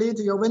 Split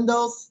your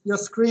windows, your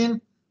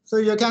screen, so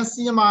you can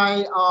see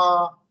my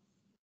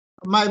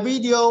my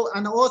video,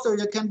 and also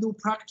you can do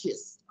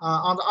practice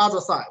on the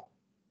other side.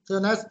 So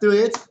let's do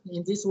it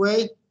in this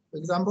way, for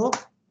example.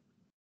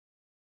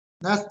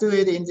 Let's do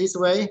it in this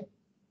way.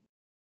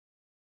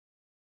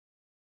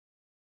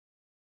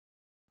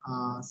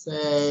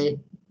 Say,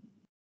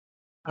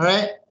 all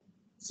right.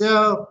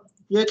 So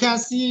you can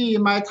see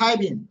my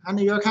typing, and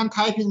you can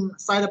type in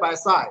side by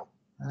side.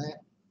 Right?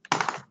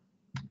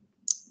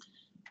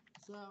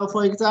 So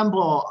for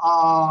example,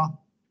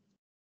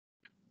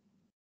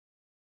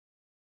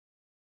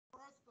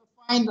 first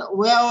find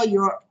where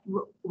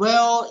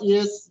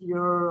is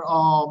your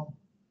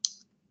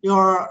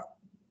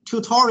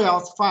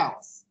tutorials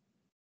files.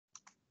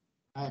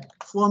 Right?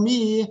 For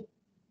me,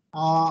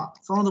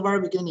 from the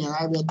very beginning,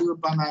 I will do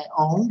it by my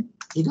own,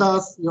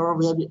 because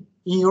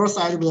in your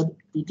side will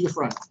be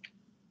different.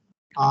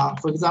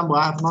 For example,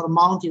 I have not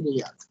mounted it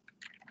yet.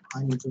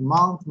 I need to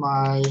mount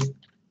my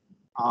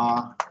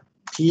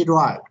P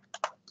drive.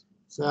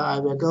 So I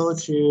will go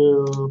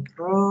to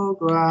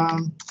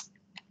program.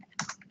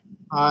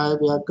 I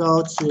will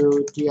go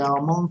to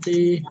DL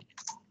Monte.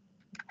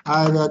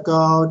 I will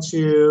go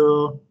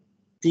to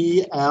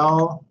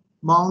DL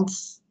Mount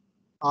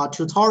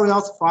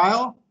tutorials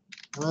file.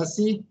 Let's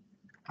see.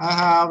 I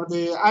have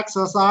the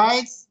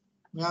exercise.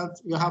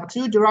 You have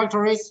 2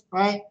 directories,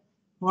 right?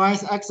 One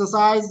is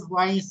exercise,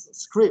 one is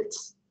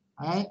scripts,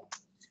 right?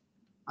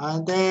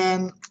 And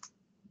then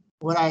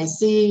what I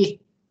see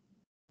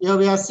you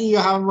will see you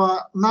have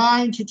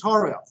 9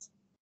 tutorials.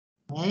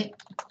 Right?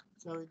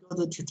 So we go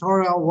to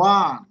tutorial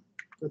 1.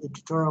 Go to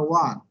tutorial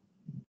 1.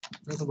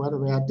 That's what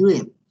we are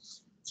doing.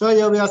 So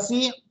you will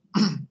see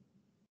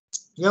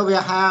you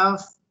will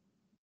have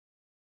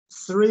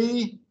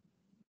three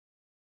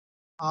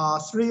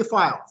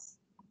files.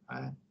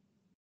 Right?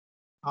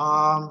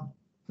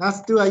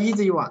 Let's do an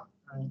easy one.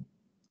 Right?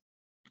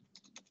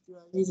 Do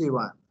an easy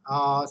one.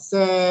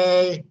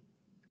 Say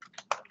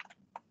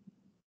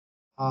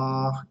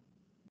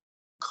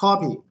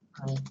copy.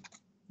 Right?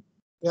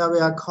 Here we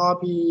are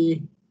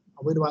copy.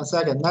 Wait 1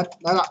 second.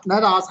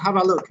 Let us have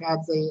a look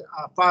at the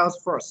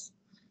files first.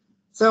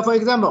 So for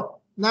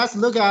example, let's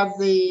look at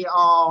the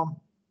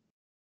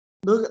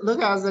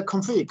look at the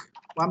config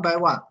one by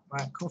one.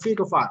 Right?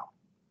 Config file.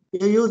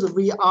 You use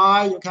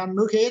VI. You can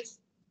look it.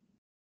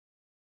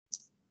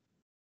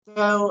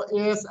 So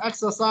it's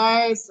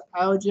exercise,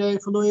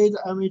 LJ fluid,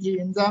 MEG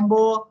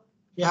ensemble.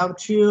 You have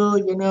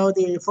 2, you know,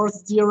 the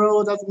first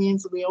 0, that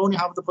means we only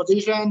have the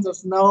position.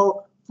 There's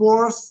no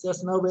force,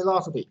 there's no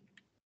velocity.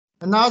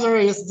 Another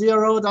is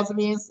 0, that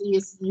means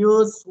it's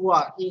used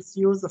what? It's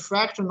used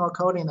fractional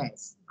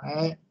coordinates,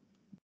 right?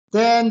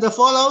 Then the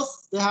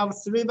follows, they have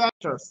 3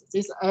 vectors.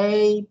 This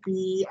A,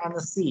 B, and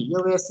C.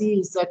 You will see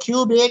it's a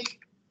cubic.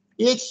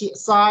 Each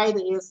side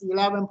is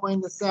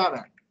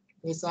 11.7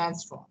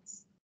 angstroms.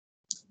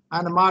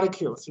 And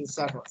molecules,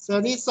 etc.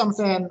 So this is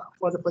something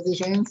for the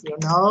positions, you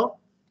know.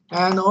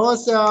 And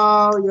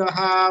also you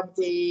have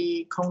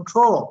the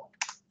control.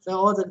 So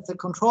all the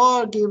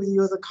control gives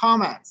you the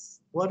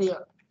comments. What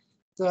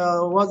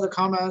the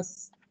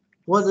comments,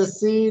 what the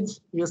seed,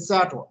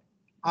 etc.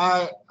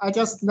 I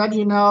just let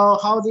you know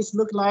how this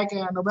look like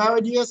and where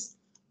it is.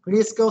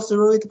 Please go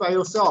through it by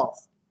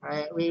yourself.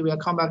 Right? We will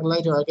come back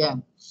later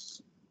again.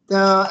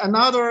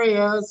 Another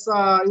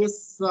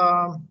is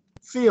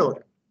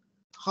field.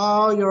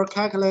 How you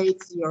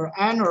calculate your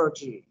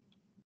energy,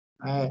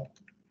 right?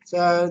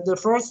 So the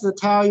first to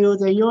tell you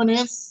the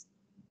units,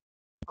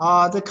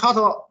 the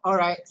cutoff. All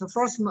right, the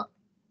first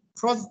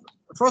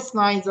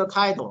line is the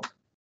title.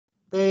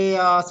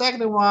 The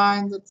second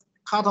one, the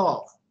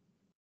cutoff,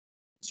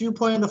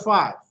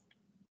 2.5,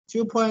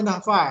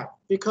 2.5,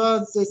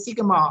 because the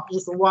sigma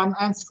is 1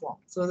 angstrom,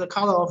 so the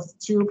cutoff is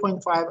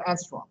 2.5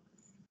 angstrom.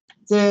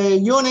 The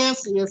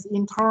units is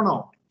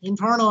internal.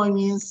 Internal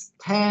means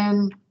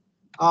 10.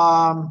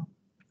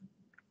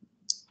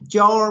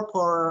 Joule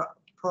per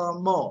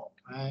mole,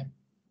 right?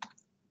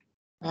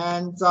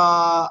 And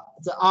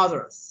the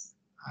others.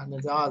 I'm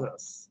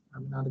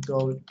not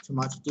go too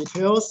much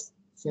details,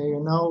 so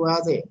you know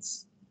what it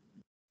is.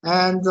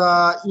 And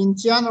in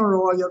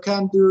general, you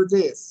can do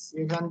this.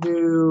 You can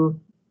do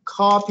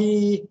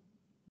copy.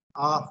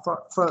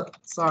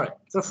 Sorry.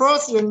 So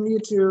first you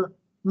need to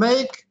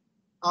make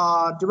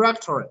a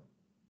directory.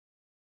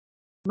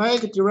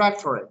 Make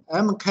directory.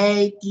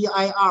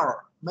 MKDIR.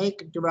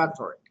 Make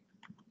directory.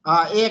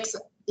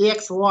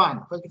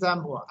 EX1, for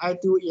example, I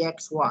do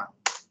EX1,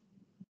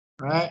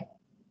 right?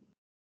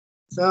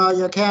 So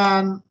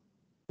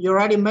you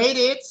already made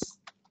it.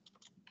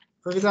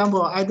 For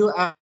example, I do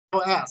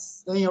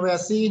LS. Then you will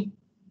see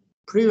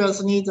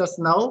previously there's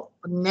no,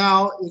 but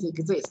now it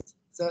exists.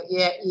 So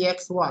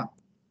EX1.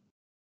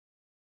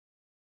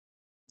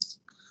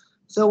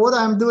 So what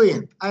I'm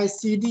doing, I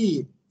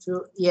CD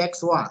to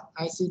EX1.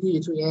 I CD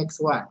to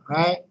EX1,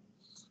 right?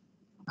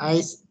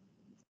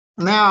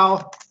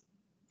 Now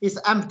it's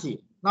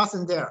empty,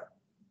 nothing there.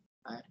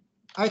 Right?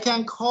 I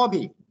can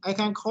copy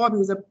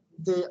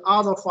the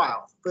other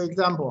file. For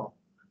example,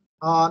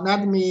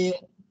 let me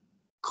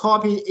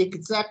copy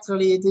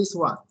exactly this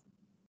one.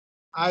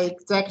 I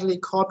exactly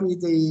copy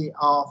the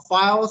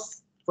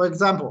files, for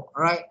example,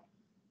 right?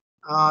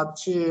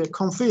 To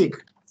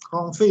config,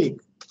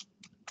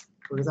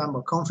 for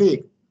example,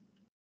 config.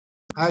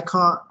 I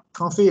can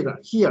configure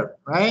here,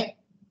 right?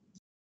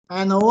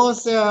 And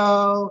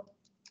also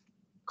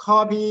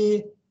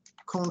copy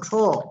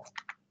control.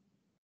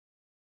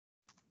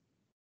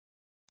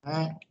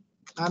 Right?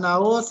 And I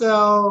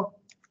also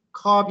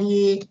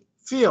copy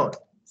field.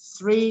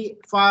 3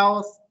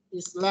 files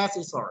is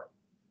necessary.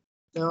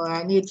 So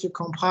I need to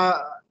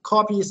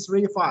copy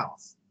 3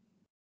 files.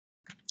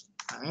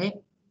 Right?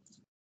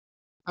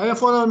 Are you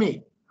follow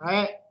me?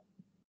 Right?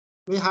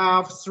 We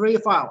have 3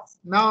 files.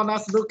 Now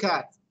let's look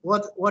at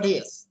what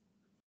is.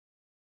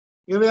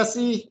 You will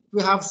see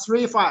we have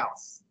 3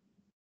 files.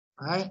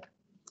 Right?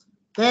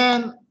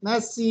 Then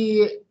let's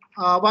see,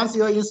 once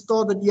you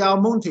install the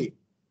Monte,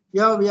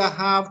 here we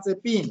have the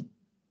bin.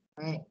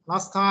 Right?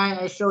 Last time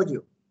I showed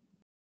you.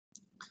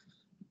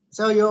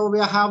 So you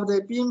will have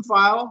the bin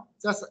file,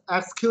 just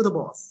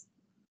executables.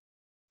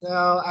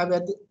 So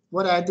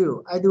what I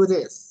do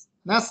this.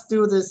 Let's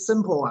do the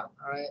simple one.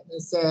 All right,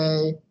 let's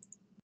say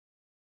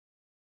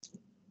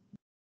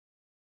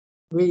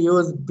we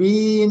use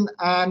bin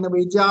and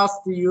we just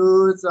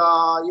use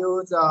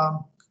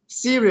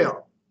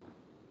serial.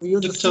 We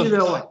use the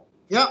serial one.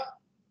 Yeah.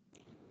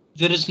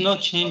 There is no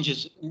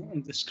changes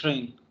in the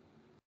screen.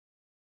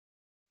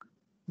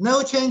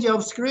 No change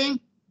of screen,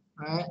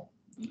 right?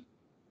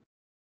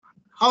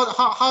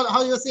 How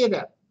do you see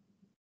that?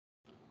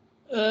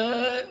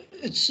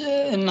 It's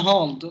in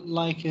hold,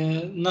 like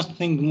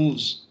nothing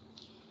moves.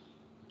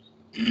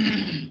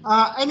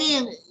 I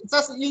mean,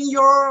 just in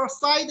your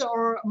side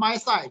or my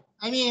side?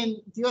 I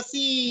mean, do you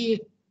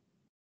see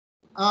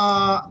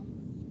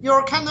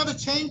your cannot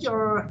change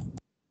or?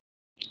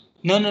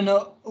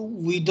 No.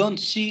 We don't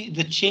see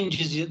the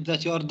changes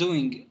that you are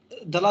doing.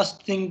 The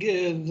last thing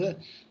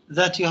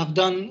that you have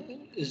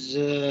done is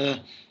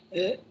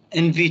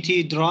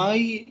NVT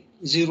dry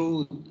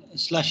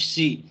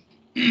 0/C.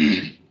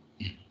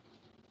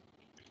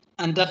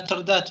 And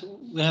after that,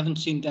 we haven't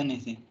seen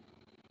anything.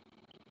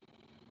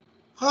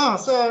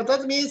 So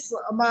that means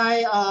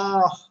my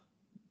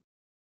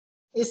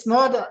it's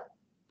not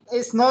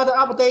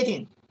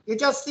updating. You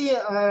just see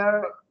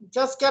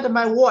just get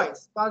my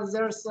voice, but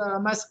there's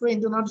my screen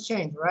do not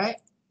change, right?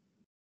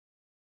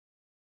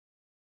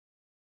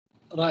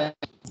 Right.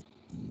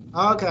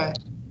 Okay.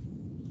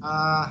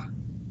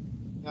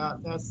 Yeah,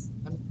 that's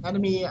let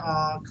me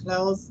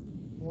close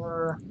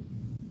or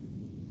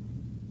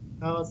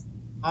close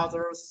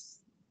others.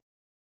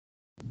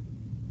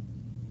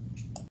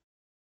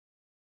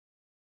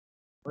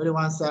 Wait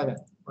 1 second.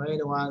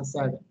 Wait 1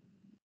 second.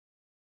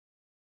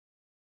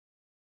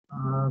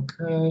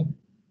 Okay.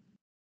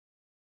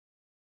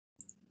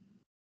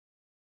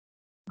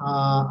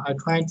 I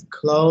try to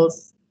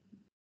close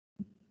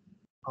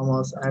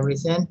almost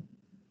everything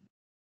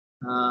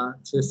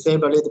to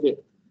save a little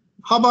bit.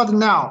 How about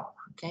now?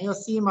 Can you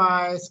see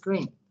my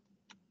screen?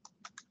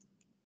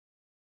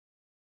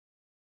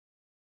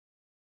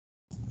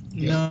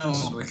 Yes,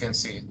 No, we can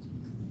see it.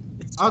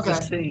 it's Okay.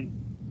 the same.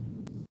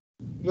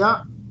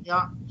 Yeah.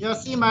 You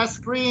see my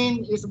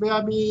screen is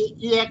will be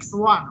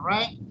EX1,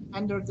 right?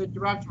 Under the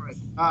directory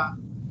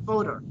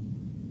folder.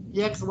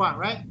 EX1,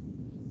 right?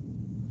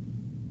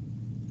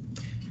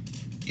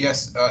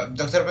 Yes,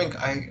 Dr. Bing,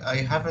 I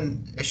have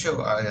an issue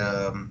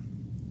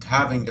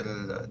having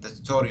the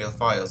tutorial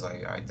files.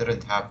 I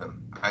didn't have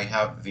them. I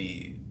have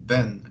the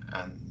bin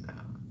and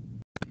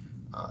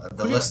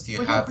the list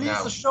you have please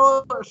now.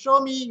 show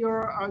me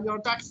your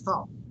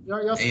desktop,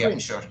 your screen? Yeah,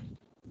 sure.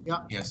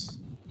 Yeah. Yes.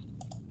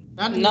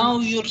 Now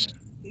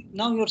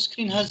your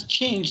screen has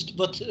changed,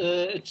 but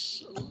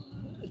it's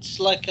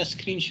like a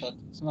screenshot.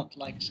 It's not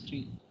like a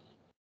screen.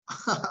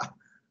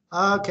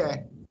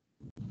 Okay.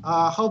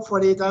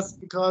 Hopefully that's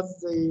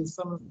because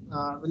some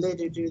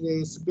related to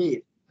the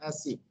speed.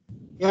 Let's see.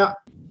 Yeah.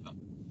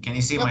 Can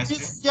you see my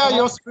screen? Share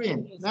your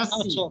screen. Let's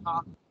see. Also,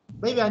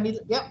 Maybe I need.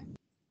 Yeah.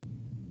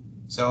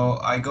 So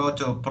I go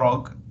to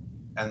prog,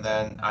 and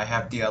then I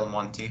have DL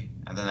Monte,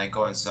 and then I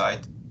go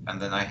inside,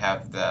 and then I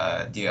have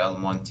the DL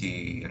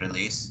Monte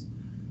release.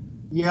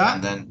 Yeah.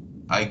 And then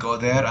I go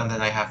there, and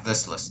then I have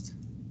this list.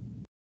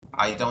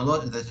 I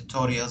downloaded the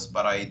tutorials,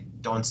 but I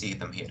don't see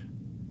them here.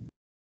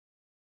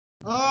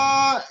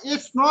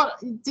 It's not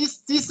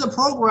this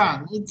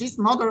program. It is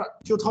not a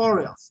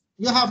tutorials.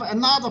 You have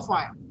another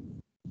file,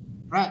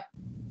 right?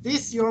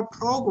 This your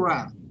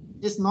program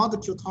is not a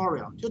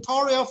tutorial.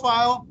 Tutorial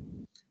file.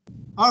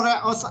 All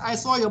right. Also, I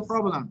saw your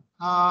problem.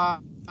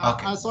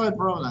 Okay. I saw your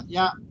problem.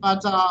 Yeah,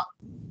 but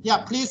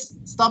yeah, please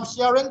stop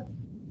sharing.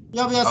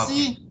 You will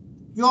see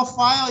your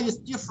file is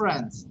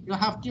different. You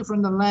have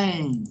different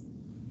name.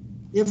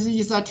 If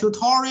it's a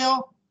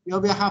tutorial, you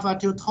will have a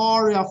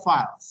tutorial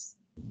files.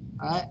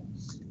 All right.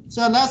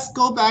 So let's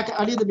go back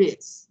a little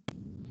bit.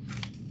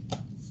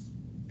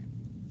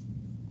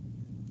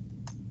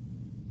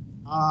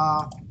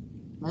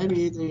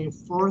 Maybe the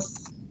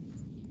first.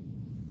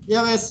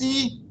 You will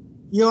see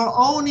your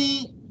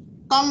only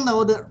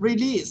download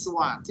release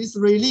one. This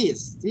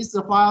release, this is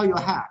the file you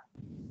have.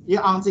 You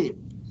unzip.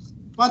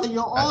 But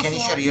you also can you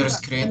share your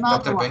screen,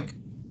 Dr. Pink?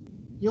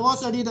 You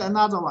also need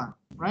another one,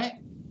 right?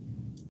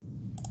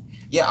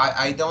 Yeah,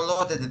 I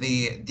downloaded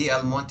the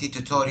DL Monte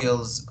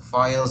tutorials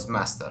files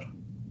master.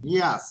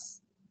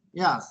 Yes,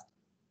 yes.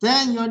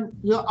 Then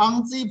you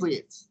unzip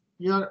it.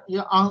 You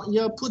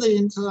put it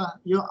into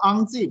you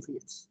unzip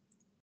it.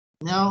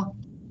 Now,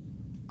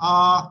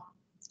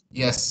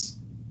 yes.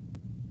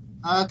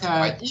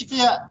 Okay.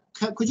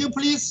 Could you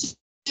please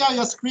share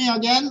your screen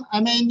again? I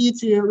may need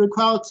to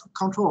require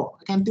control.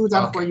 I can do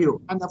that for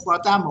you and for a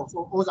demo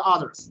for all the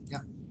others.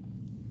 Yeah.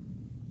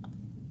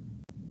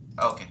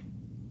 Okay.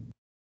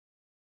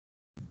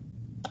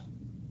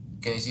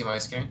 Can you see my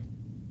screen?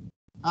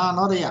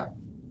 Not yet.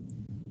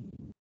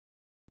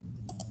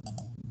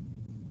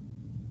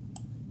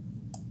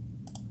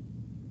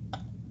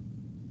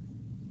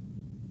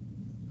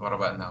 What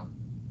about now?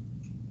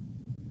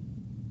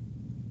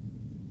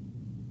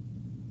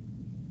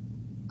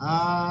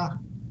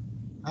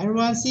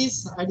 Everyone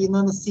sees? I did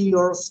not see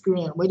your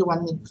screen. Wait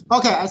 1 minute.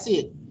 Okay, I see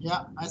it.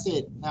 Yeah, I see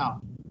it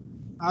now.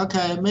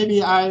 Okay,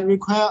 maybe I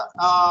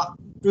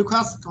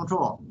request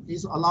control.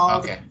 Please allow.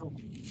 Okay. Control,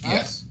 right?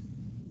 Yes.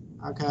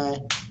 Okay.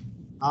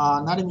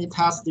 Let me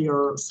test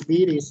your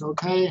speed is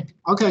okay.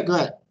 Okay,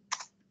 good.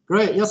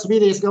 Great, your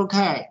speed is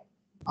okay.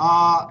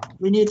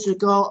 We need to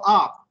go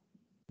up,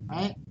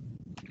 right?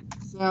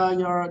 So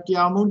your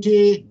Del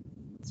Monte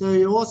So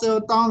you also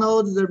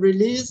download the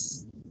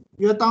release.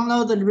 You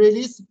download the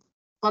release,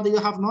 but you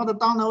have not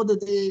downloaded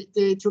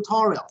the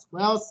tutorials.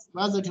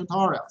 Where's the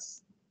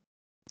tutorials?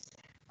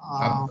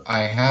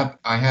 I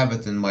have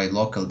it in my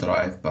local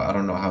drive, but I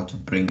don't know how to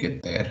bring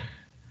it there.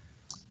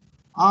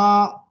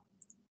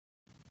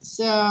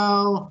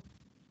 So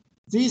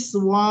this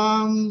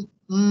one,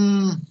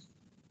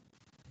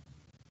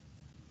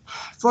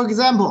 for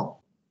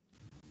example,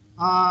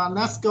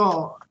 let's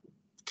go.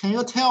 Can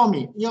you tell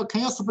me?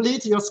 Can you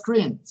split your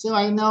screen so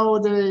I know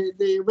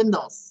the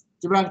Windows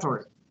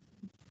directory?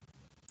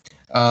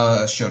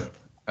 Sure.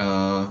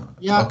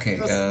 Yeah. Okay.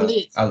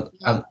 Split.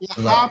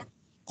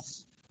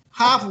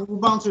 Half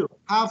Ubuntu,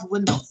 half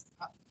Windows.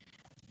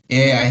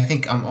 Yeah, I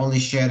think I'm only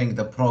sharing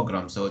the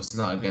program, so it's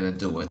not gonna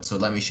do it. So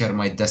let me share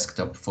my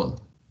desktop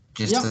full.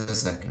 Just a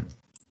second.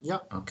 Yeah.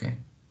 Okay.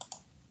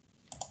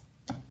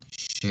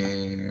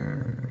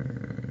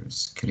 Share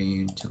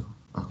screen too.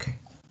 Okay.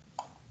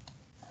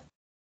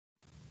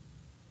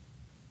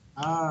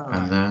 All right.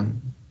 And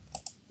then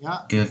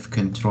give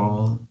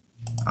control.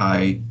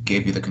 I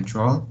gave you the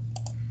control.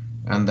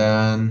 And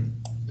then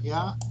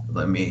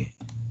let me.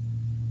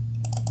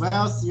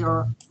 Where's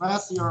your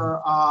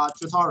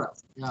tutorial?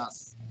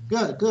 Yes.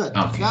 Good.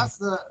 Okay. That's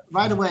the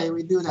right way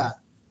we do that.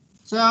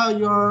 So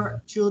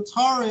your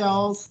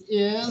tutorials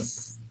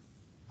is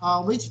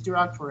which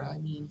directory? I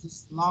mean,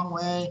 this long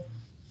way.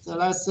 So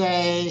let's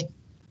say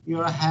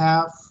you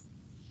have.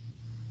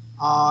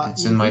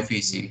 It's in my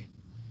PC.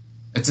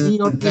 It's in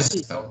your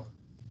desktop.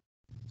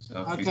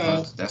 So if you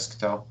go to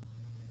desktop.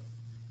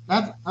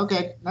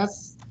 Okay.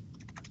 Let's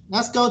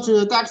go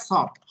to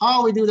desktop.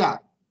 How we do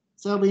that?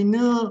 So we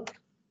knew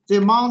the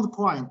mount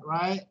point,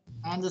 right?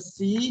 And the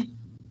C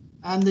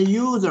and the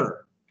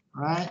user,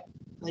 right?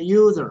 The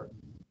user.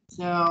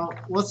 So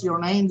what's your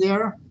name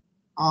there?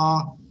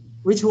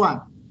 Which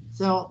one?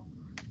 So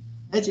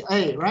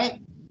HA, right?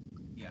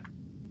 Yeah.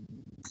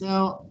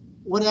 So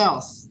what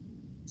else?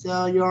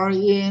 So you're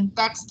in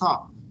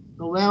desktop.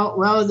 So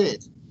where is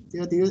it?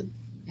 Can you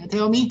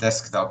tell me?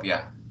 Desktop,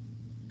 yeah.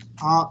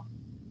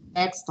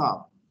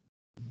 Desktop.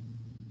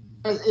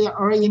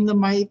 Or in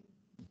my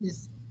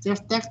is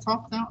just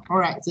desktop now? All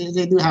right,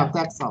 they do have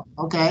desktop.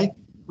 Okay,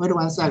 wait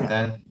 1 second.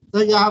 Then,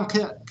 so you have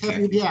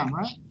KFUPM,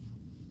 right?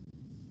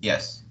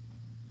 Yes.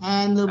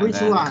 And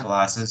which one?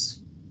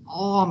 Classes.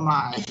 Oh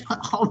my,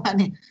 how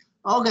many?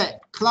 Okay,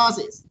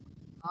 classes.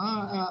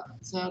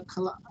 So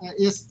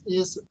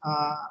is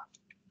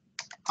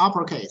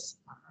uppercase.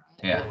 Right,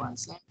 yeah. Wait 1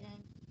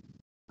 second.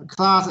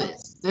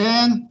 Classes.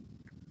 Then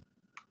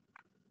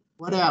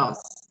what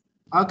else?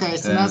 Okay,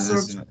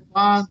 semester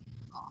 1.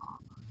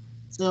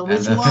 So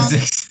which one?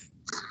 Physics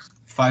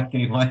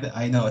 531.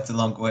 I know it's a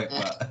long way,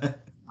 but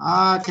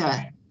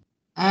okay.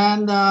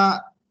 And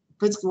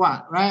physics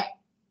 1, right?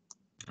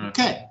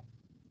 Okay.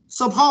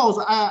 Suppose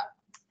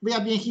we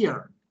have been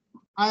here.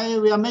 I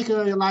will make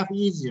your life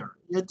easier.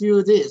 You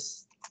do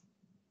this.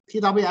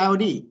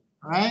 PWLD,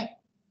 right?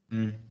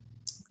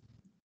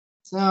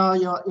 So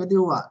you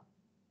do what?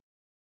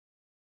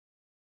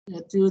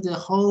 You do the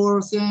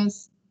whole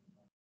sense.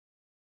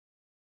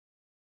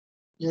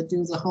 You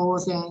do the whole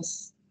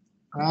sense,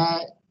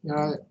 right?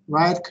 You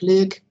right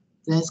click,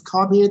 then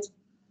copy it.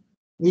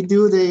 We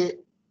do the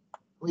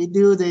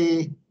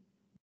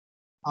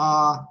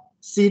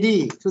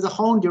CD to the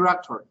home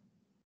directory.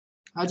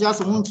 I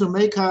just want to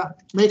make a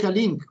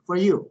link for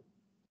you.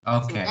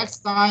 Okay. So next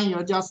time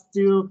you just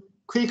do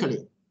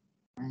quickly.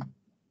 Right?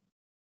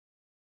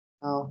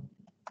 So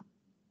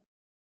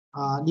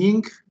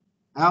link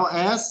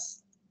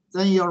ls,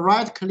 then you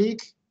right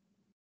click.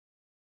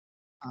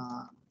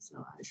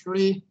 So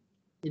actually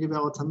it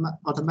will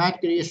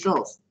automatically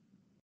shows.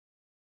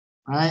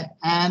 Right?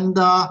 And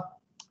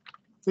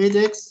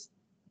physics.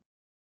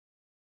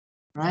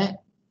 Right?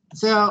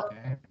 So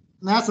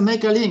let's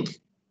make a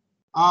link.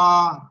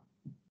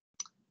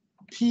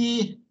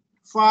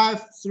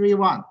 P531.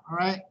 All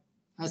right,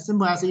 as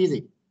simple as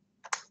easy.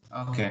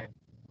 Okay.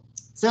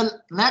 So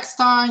next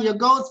time you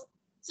go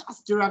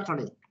just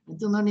directly. You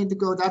do not need to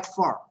go that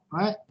far.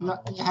 Right?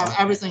 You have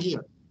everything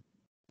here.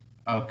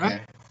 Okay.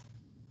 Right?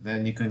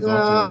 Then you can go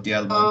to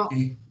DL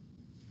Monte.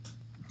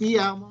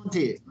 DL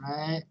Monte,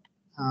 right?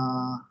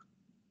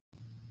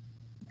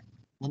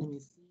 Let me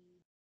see.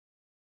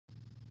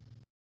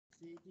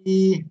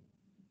 CD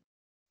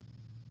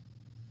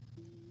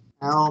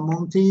DL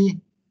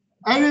Monte.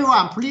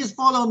 Everyone, please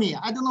follow me.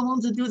 I don't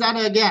want to do that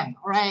again.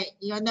 All right,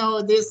 you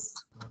know this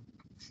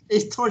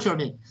is torture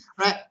me,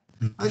 right?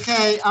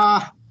 Okay.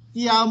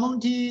 DL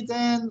Monte.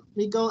 Then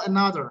we go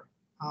another.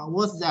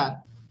 What's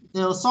that?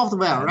 The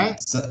software, right?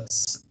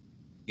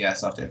 Yeah,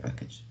 software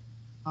package.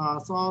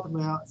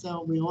 Software.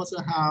 So we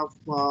also have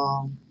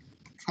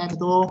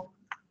capital,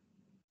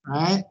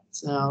 right?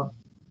 So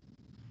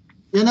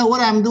you know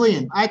what I'm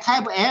doing? I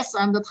type S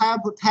and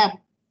type tab.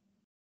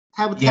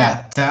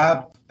 Yeah,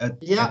 tab.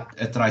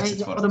 It writes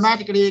it for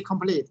automatically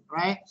complete,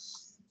 right?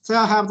 So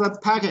I have the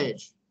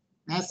package.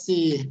 Let's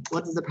see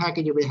what is the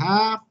package we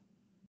have.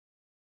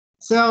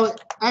 So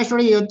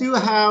actually, you do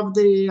have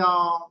the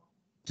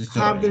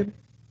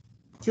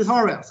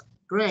tutorials.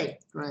 Great.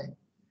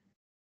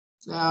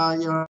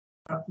 So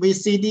we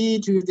CD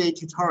to the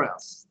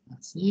tutorials.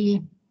 Let's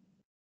see.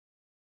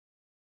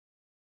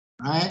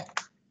 Right,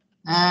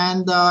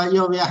 and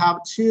you will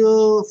have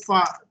two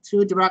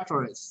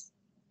directories.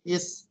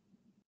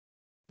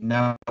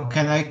 Now,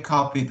 can I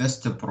copy this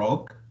to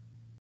Broke?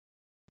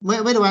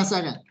 Wait 1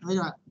 second.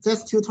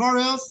 This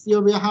tutorials you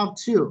will have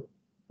two.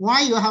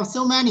 Why you have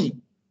so many?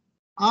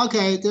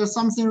 Okay, there's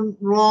something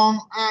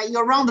wrong.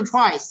 You're wrong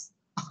twice.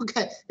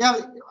 Okay, yeah,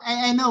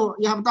 I know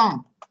you have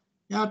done.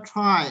 Yeah,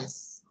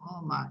 twice.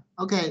 Oh my.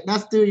 Okay,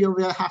 let's do. You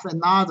will have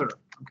another.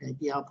 Okay,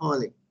 DR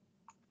poly.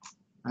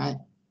 Right.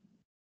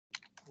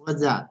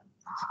 What's that?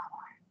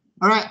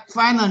 All right.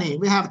 Finally,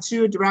 we have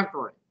two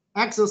directories: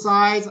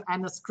 exercise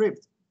and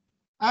script.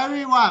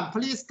 Everyone,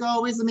 please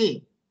go with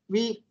me.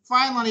 We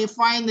finally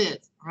find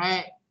it.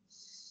 Right.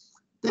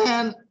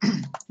 Then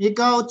you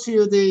go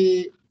to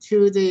the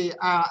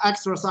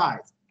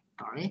exercise.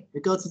 Sorry,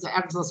 we go to the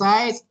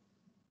exercise.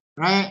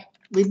 Right.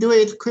 We do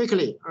it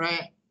quickly.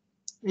 Right.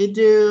 We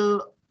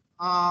do.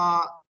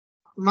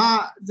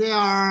 There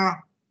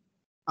are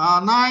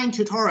 9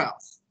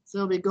 tutorials.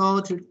 So we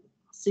go to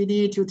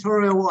CD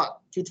tutorial 1.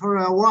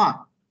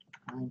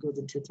 I go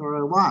to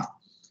tutorial 1.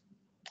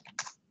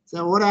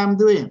 So what I'm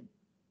doing,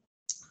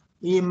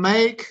 we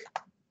make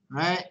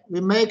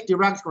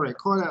directory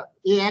called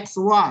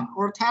ex1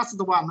 or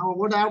test1 or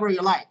whatever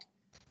you like.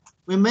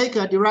 We make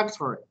a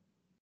directory,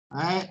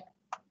 right?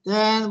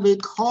 Then we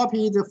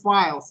copy the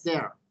files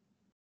there.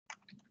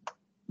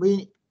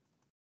 We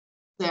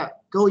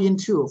go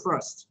into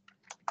first,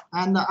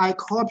 and I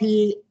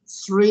copy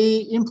 3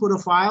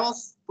 input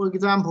files. For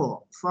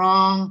example,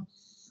 from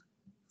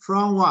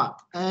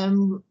what?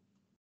 From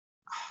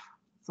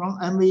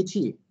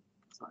MVT.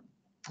 Sorry.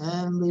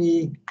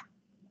 MVT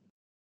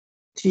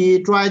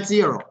drive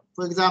 0,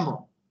 for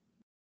example.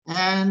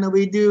 And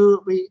we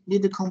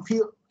need to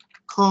compute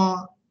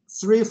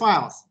 3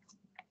 files.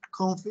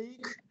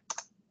 Config,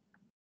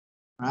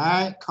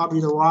 right?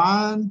 Copy the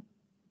one.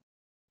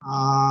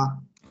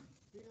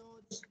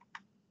 Field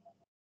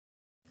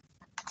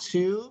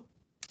 2.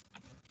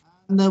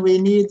 And we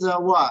need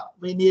what?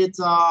 We need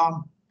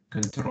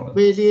control.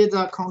 We need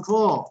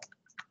control,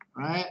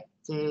 right?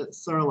 The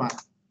third one.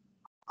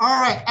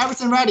 All right,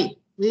 everything ready.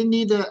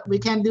 We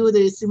can do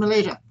the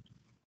simulation,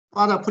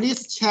 but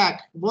please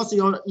check what's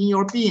in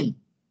your bin.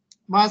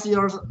 Once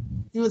you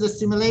do the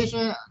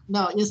simulation,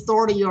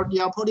 install your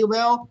poly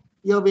well,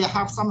 you will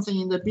have something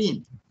in the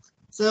bin.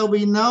 So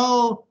we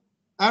know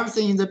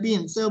everything in the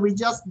bin. So we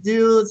just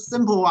do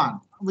simple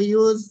one. We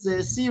use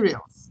the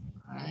serials,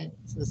 right?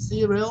 So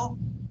serial.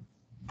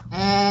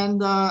 And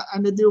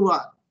do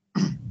what?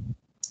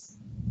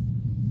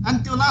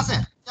 And do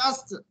nothing.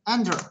 Just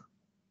enter.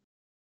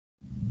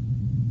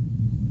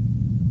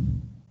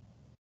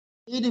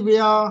 It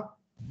will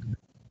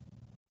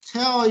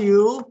tell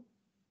you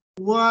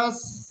what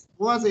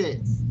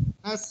it.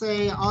 Let's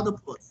say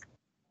output.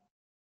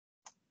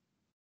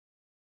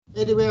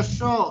 It will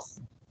show.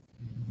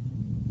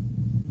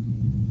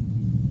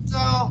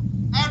 So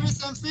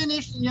everything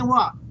finished in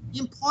what?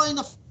 In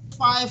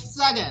 0.5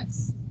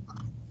 seconds.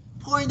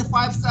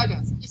 0.5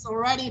 seconds. It's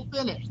already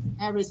finished,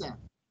 everything.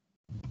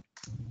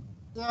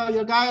 So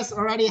you guys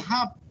already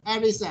have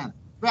everything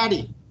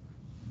ready,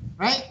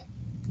 right?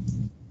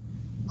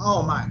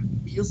 Oh my,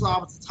 we use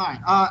up the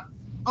time.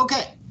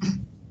 Okay,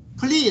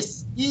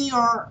 please in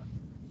your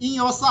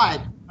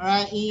side, all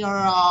right, in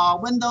your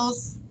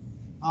Windows.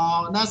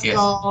 Let's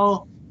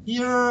go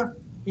here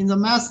in the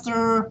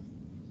master,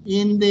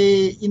 in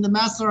the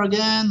master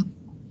again.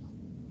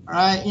 All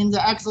right, in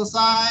the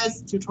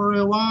exercise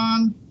tutorial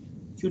 1.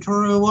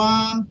 Tutorial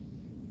 1,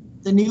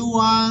 the new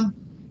one,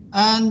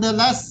 and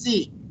let's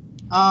see.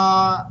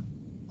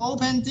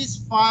 Open this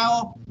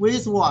file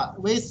with what?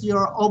 With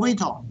your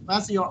orbital.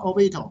 That's your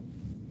orbital.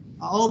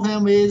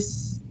 Open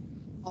with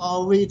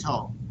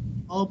orbital.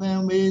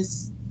 Open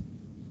with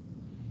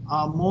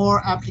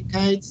more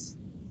applications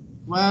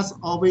with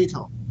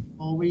orbital.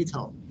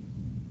 Orbital.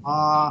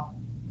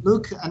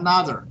 Look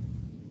another.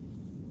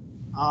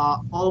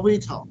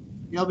 Orbital.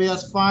 You will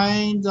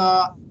find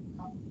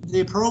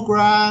the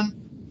program.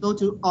 Go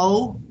to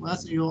O.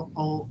 What's your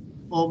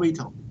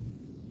orbital?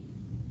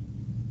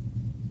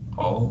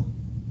 O.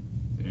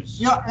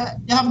 You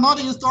have not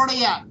installed it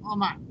yet. Oh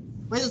my.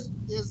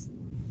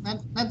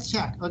 Let's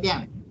check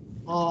again.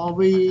 Oh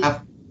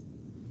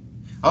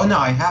no,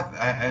 I have.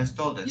 I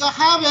installed it. You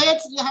have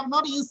it. You have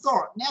not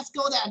installed. Let's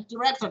go there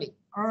directly.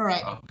 All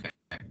right. Okay.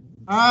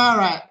 All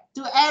right.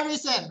 Do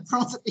everything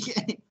from the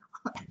beginning.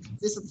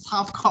 This is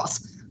tough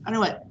course.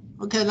 Anyway.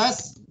 Okay.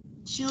 Let's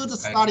choose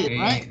start it.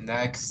 Right.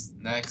 Next.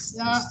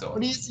 Yeah. Install.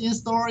 Please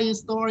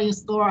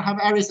install. Have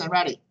everything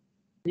ready.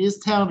 Please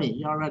tell me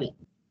you're ready.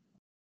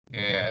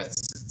 Yeah,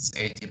 it's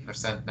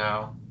 80%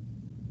 now.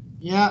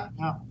 Yeah.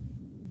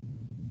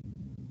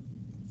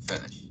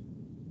 Finish.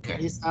 Okay.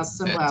 It's as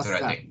simple as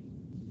ready. that.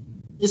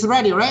 It's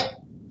ready, right?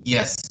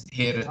 Yes,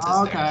 here it is.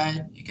 Okay.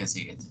 There. You can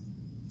see it.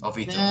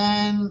 Orbital.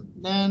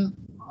 Then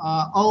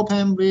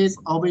open with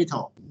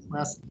orbital.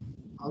 Let's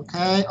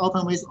Okay,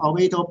 open with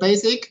Orbital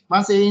Basic.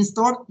 Once it's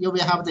installed, you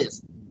will have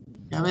this.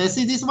 Can we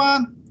see this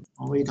one?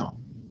 Orbital.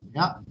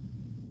 Yeah.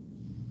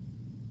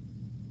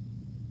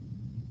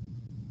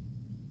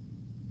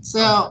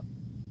 So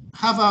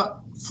have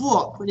a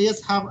full,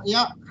 please have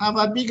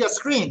a bigger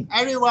screen.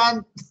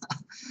 Everyone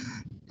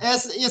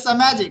it's a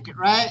magic,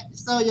 right?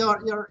 So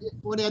you're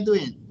what are you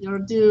doing? You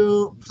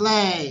do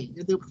play.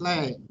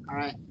 All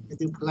right, you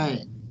do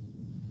play.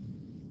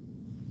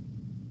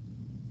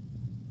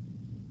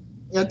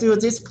 You do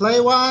this play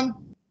one,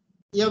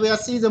 you will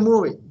see the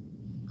movie.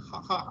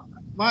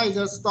 Why it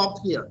just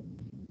stopped here?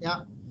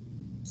 Yeah.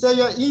 So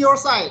you're in your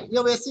side,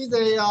 you will see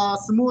the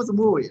smooth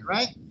movie,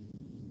 right?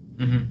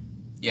 Mm-hmm.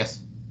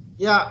 Yes.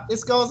 Yeah,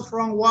 this goes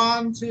from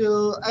 1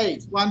 to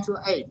 8, 1 to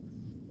 8.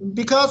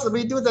 Because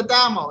we do the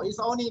demo, it's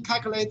only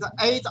calculate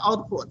 8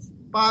 outputs.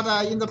 But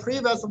in the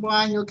previous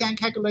one, you can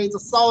calculate the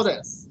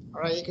solids.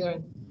 All right, you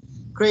can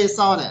create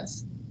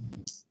solids.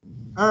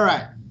 All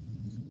right.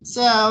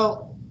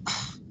 So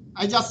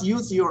I just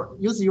use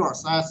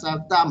yours as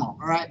a demo.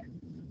 All right.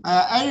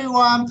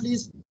 Everyone,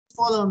 please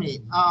follow me.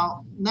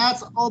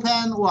 Let's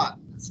open what?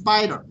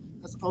 Spider.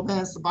 Let's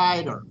open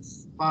Spider.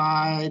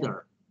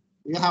 Spider.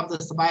 You have the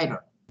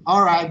Spider.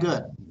 All right,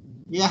 good.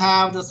 You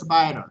have the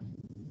Spider.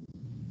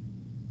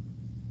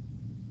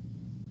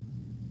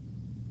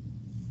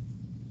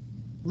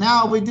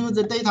 Now we do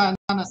the data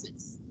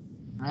analysis.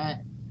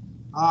 Right.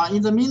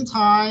 In the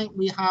meantime,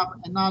 we have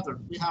another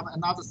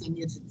thing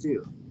to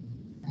do.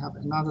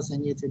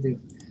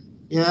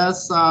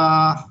 Yes.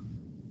 Let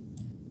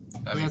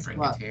me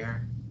bring it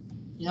here.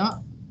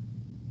 Yeah.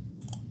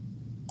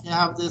 You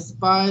have this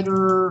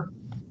Spider.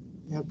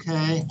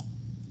 Okay.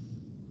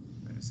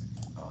 Wait a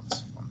second. Oh,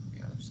 it's from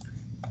the other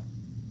screen.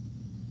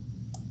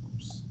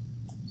 Oops.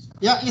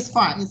 Yeah, it's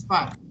fine. It's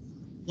fine.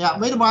 Yeah,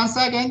 wait 1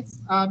 second,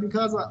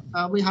 because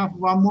we have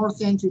one more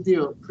thing to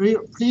do.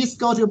 Please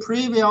go to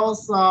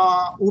previous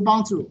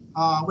Ubuntu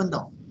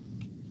window.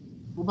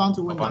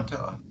 Ubuntu window.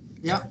 Ubuntu.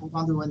 Yeah,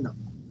 Ubuntu window.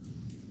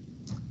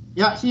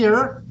 Yeah,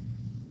 here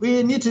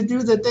we need to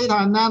do the data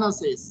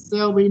analysis.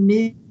 So we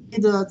need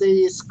the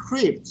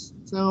script.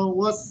 So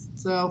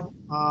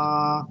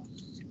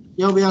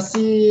you will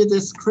see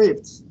the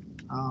script.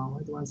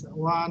 Wait 1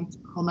 second.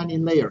 How many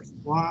layers?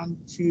 1,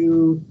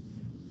 2,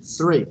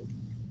 3.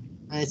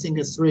 I think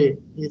it's 3.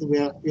 You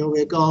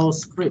will go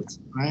script,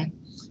 right?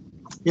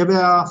 You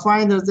will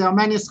find that there are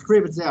many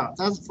scripts there.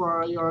 That's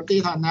for your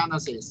data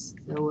analysis.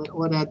 So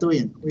what I'm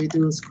doing, we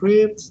do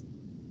script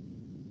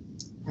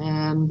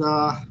and do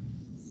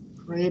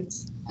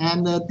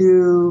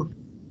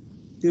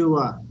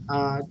what?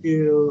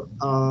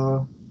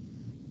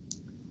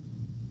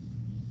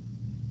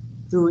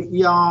 Do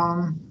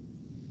young.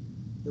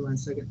 Wait 1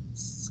 second.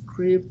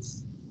 Script.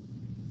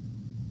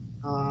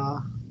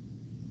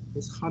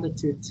 It's hard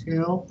to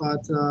tell,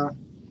 but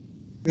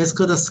it's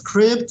called a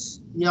script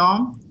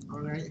yarn.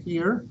 All right,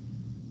 here,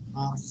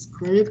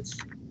 script.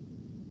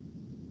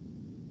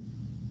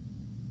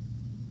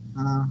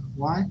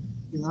 Why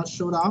did not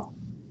show up?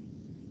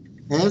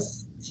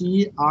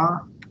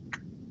 STR.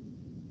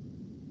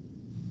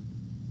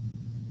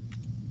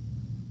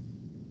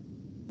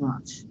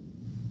 Much.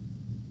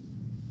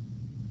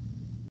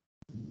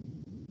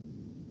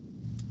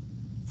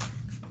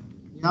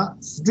 Yeah,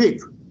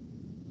 strip.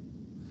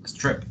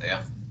 Strip,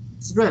 yeah.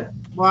 Strip,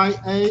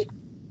 YA,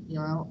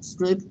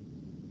 strip.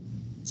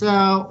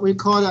 So we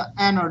call it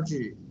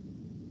energy.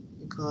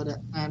 We call it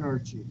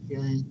energy,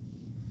 ERGY.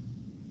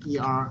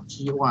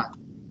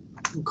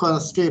 We call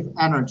it strip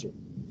energy.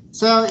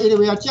 So it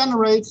will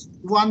generate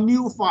one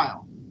new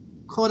file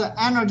called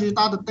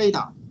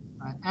energy.data,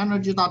 right?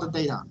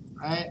 Energy.data,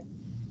 right?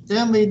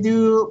 Then we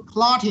do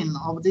plotting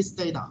of this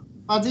data.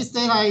 But this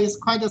data is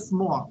quite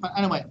small. But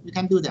anyway, we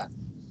can do that.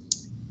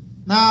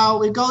 Now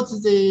we go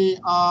to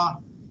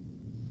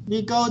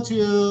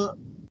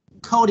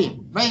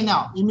coding right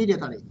now,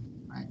 immediately.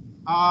 Right?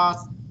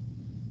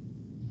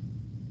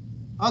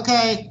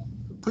 Okay,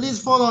 please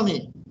follow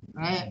me.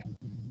 Right?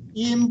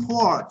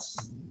 Import.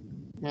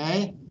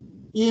 Okay.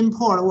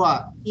 Import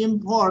what?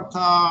 Import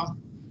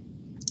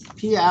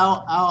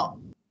PLL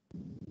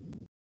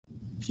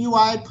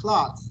PY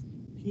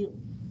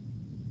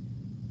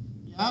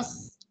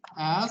yes,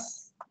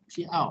 as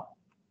PL.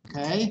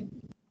 Okay.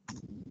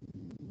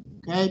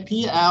 Okay,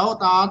 PL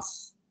dot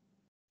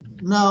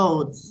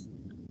nodes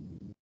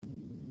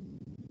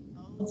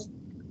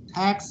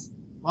text.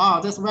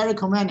 Wow, that's very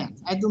convenient.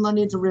 I do not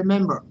need to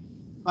remember.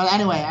 But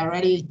anyway, I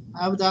already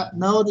have the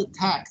node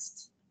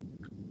text.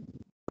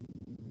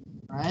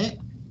 Right?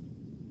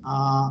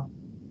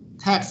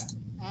 Text.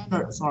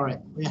 Sorry,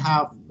 we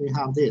have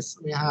this.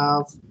 We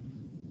have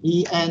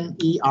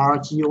ENERGY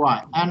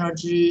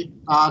energy.DAT.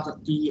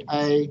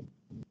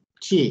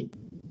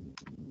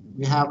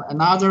 We have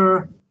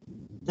another.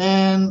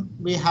 Then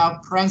we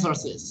have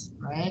parentheses,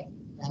 right?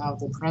 We have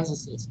the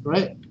parentheses.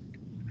 Great.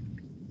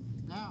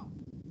 Now,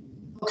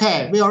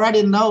 okay, we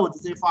already know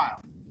the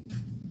file.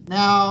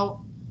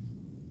 Now,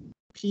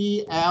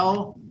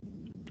 PL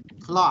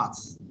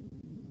plots.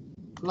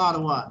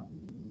 Plot what?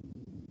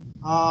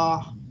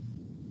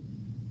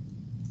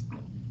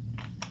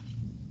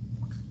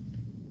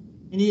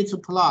 we need to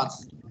plot,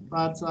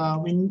 but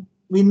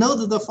we know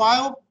the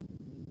file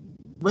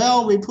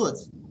where we put.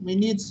 We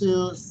need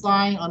to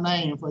assign a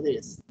name for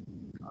this.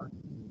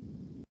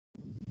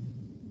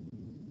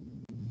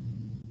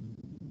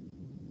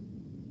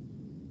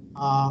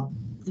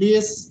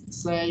 Please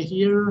say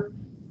here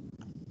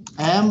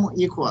m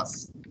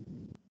equals.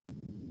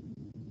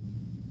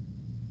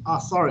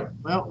 Sorry.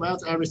 Well,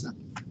 where's everything?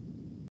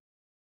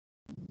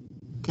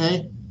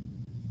 Okay.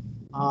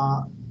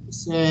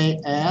 Say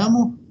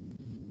m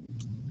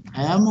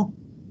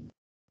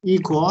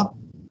equal.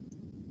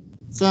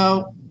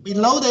 So we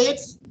load it.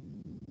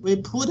 We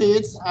put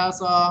it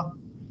as a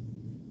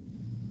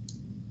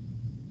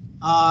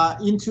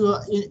into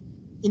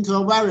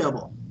a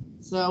variable.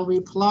 So we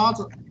plot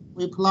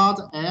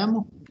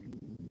m.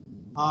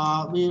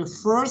 We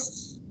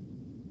first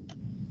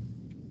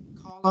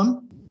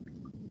column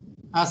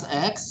as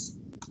x,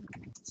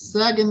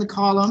 second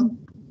column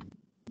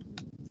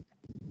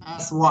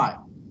as y.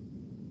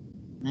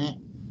 Okay.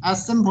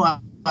 As simple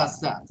as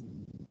that.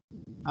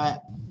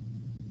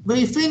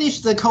 We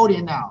finished the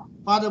coding now,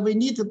 but we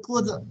need to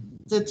put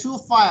the two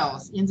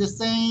files in the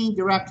same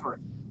directory.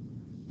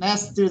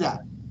 Let's do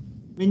that.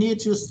 We need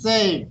to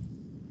save.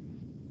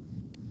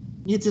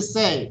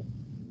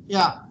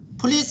 Yeah,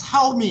 please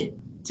help me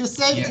to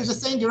save to the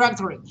same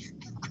directory.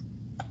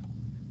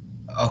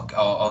 Okay.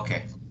 Oh,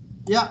 okay.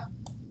 Yeah.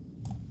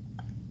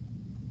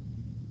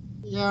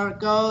 Here,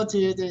 go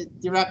to the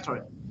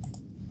directory.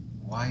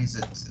 Why is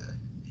it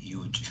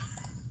huge?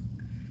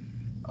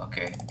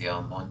 Okay,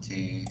 the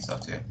Monte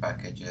software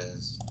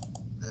packages.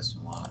 This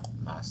one,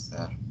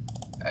 master,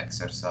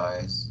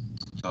 exercise,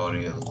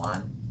 tutorial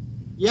 1.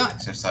 Yeah.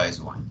 Exercise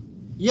 1.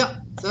 Yeah,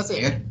 that's it.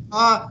 Here?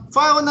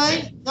 File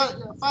name.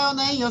 File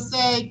name. You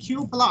say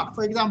qplot,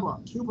 for example,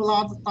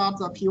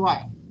 qplot.py.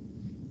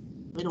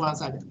 Wait 1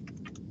 second.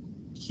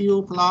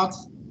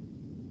 qplot.py.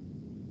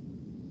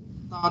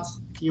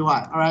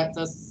 All right,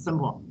 that's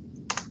simple.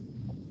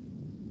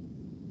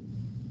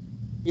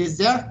 Is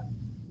there?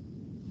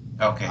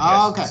 Okay.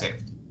 Yes, okay.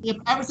 saved. If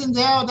everything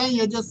there, then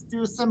you just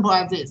do simple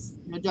as this.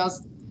 You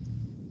just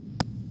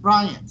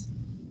run it.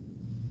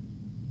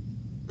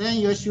 Then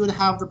you should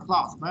have the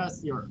plot.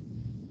 Where's here?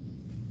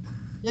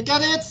 You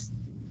get it?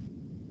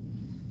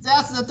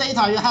 That's the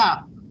data you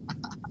have.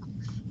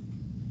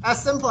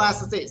 As simple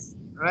as this,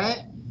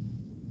 right?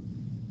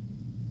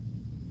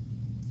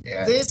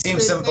 Yeah, this it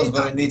seems simple,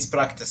 but it needs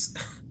practice.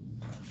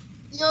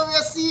 You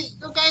will see,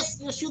 you guys,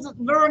 you should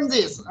learn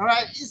this, all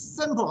right? It's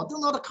simple, do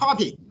not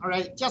copy, all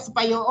right? Just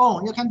by your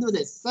own, you can do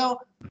this. So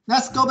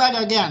let's go back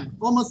again,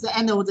 almost the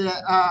end of the,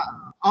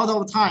 out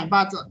of time.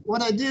 But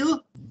what I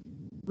do,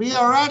 we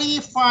already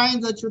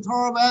find the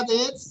tutorial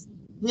edits.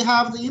 We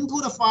have the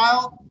input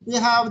file, we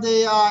have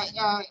the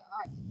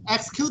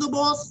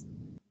executables.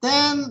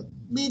 Then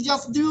we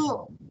just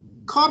do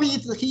copy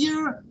it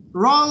here,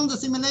 run the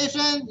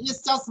simulation.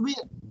 It's just,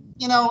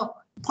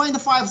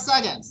 0.5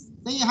 seconds.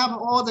 Then you have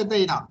all the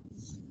data.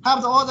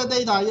 All the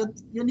data,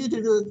 you need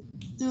to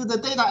do the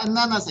data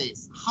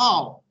analysis.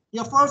 How?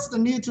 You first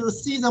need to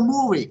see the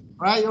movie,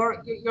 right? You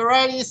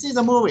already see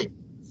the movie.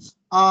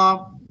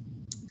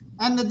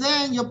 And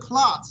then you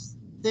plot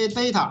the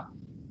data.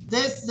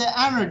 This is the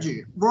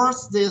energy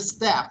versus the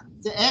step.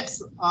 The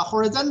x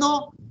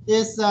horizontal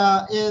is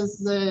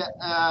the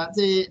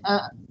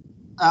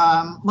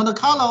Monte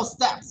Carlo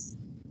steps.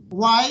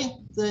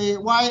 The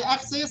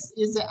y-axis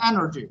is the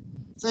energy.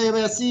 So you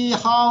will see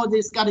how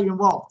this got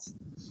involved.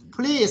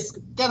 Please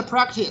get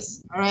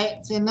practice, all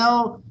right, to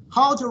know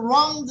how to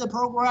run the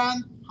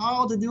program,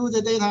 how to do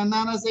the data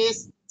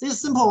analysis, these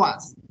simple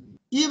ones.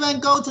 Even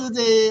go to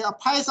the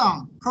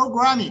Python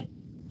programming,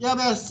 you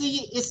will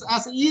see it's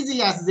as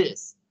easy as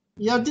this.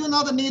 You do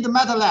not need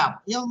MATLAB.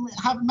 You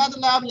have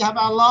MATLAB, you have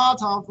a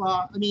lot of,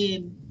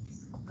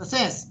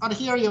 things, but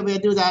here you will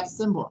do that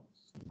simple.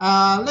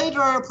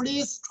 Later,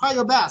 please try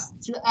your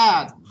best to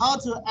add, how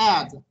to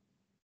add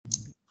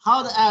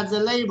the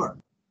label.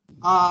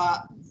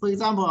 For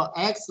example,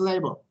 X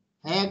label,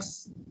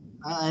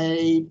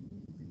 XLABEL.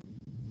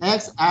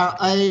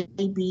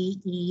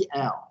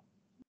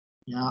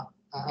 Yeah,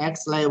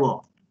 X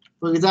label.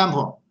 For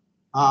example,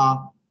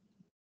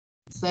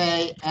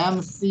 say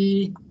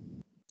MC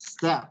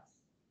step.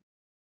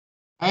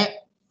 Okay,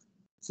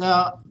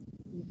 so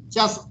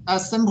just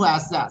as simple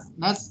as that.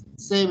 Let's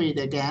save it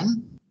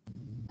again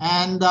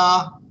and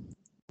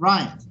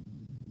run it.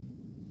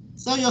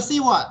 So you'll see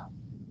what?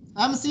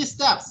 MC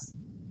steps,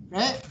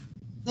 right?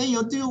 Then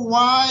you do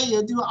Y,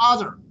 you do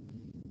other.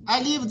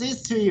 I leave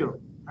this to you,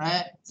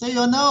 right? So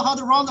you know how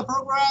to run the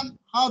program,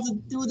 how to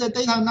do the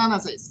data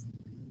analysis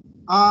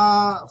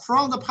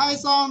from the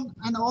Python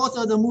and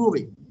also the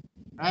movie,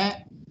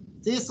 right?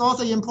 This is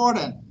also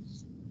important.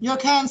 You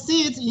can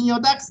see it in your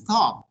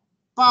desktop,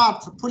 but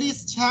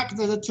please check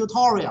the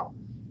tutorial.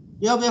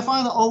 You will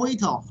find a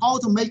video how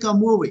to make a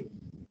movie,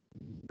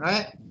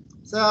 right?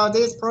 So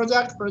this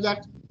project.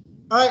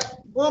 All right.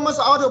 almost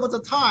out of the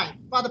time,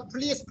 but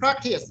please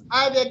practice.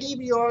 I will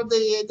give you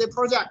the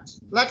project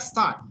next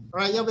time,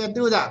 right? You will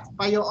do that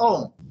by your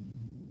own.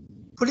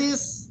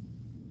 Please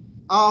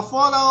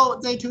follow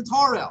the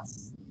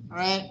tutorials, all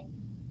right?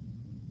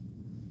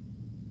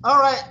 All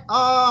right,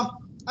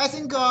 I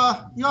think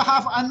you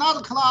have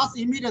another class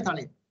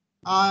immediately.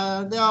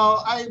 I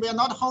will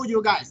not hold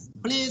you guys.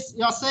 Please,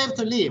 you're safe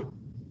to leave.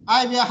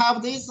 I will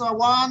have this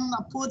one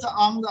put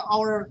on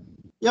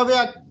you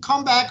will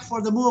come back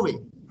for the movie.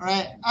 All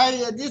right,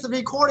 this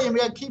recording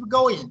will keep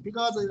going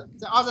because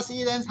the other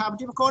students have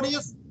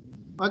difficulties.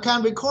 I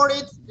can record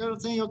it,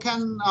 you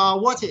can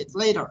watch it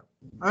later.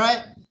 All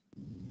right,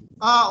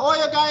 all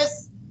you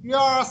guys, you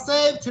are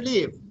safe to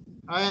leave.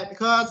 All right,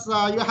 because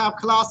you have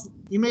class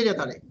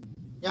immediately.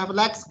 You have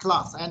next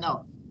class, I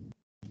know.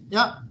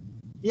 Yeah,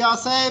 you are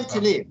safe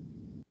to leave.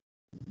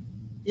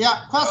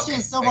 Yeah,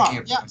 questions so far?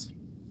 Yeah.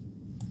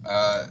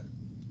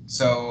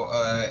 So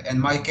in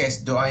my case,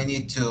 do I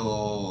need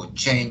to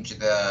change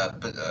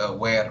the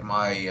where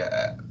my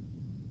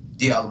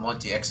DL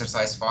Monte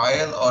exercise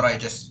file, or I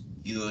just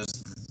use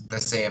the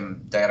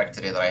same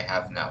directory that I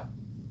have now?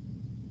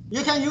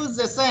 You can use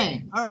the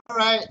same. All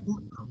right,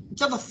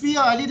 just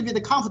feel a little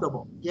bit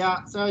comfortable.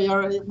 Yeah. So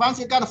once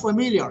you get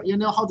familiar, you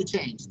know how to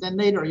change. Then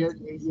later you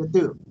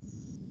do.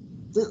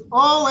 Just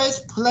always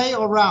play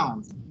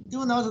around.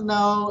 Do not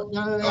know.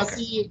 Okay.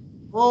 See.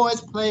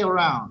 Always play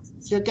around.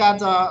 You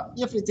get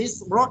if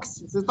this works,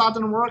 if it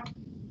doesn't work,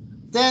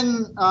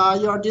 then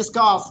you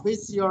discuss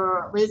with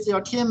your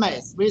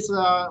teammates. With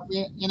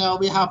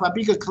we have a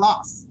bigger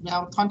class. We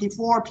have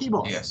 24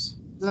 people. Yes.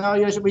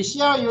 So we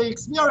share your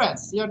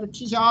experience. You have to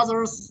teach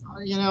others.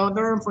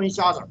 Learn from each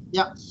other.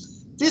 Yeah.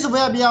 This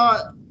will be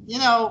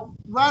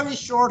very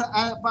short,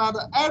 but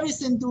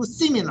everything do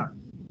similar.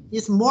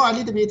 It's a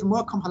little bit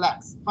more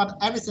complex, but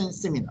everything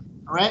is similar.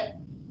 All right.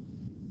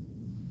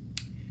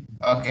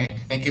 Okay,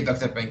 thank you,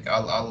 Dr. Pink.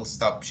 I'll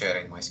stop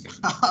sharing my screen.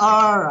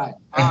 All right.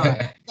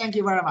 Thank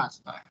you very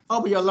much.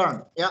 Hope you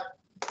learned. Yeah.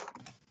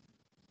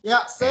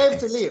 Yeah. Safe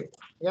to leave.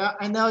 Yeah.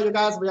 I know you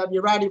guys will be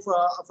ready for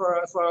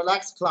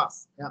next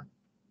class. Yeah.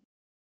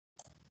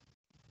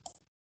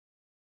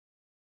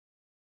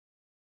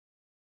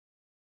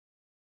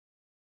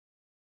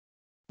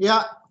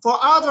 Yeah. For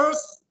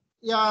others.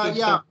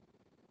 Yeah.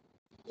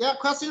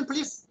 Question,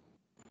 please.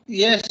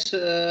 Yes.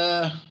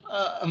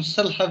 I'm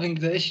still having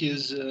the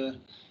issues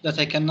that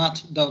I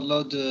cannot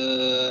download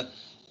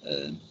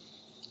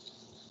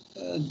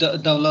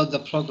download the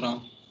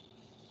program.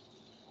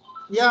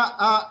 Yeah.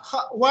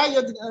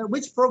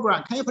 Which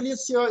program? Can you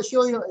please show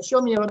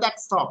me your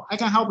desktop? I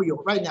can help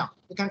you right now.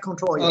 I can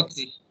control you.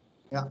 Okay.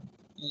 Yeah.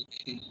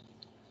 Okay.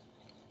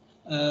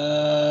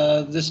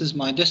 This is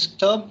my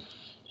desktop.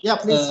 Yeah.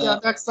 Please share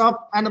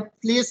desktop and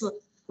please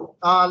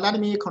let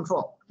me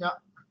control. Yeah.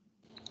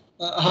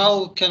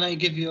 How can I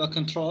give you a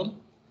control?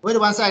 Wait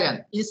 1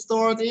 second.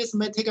 Install this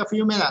may take a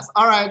few minutes.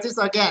 All right, this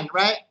again,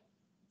 right?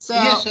 So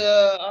yes,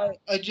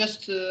 I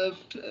just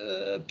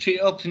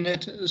pre-open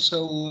it.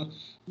 So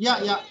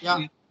yeah.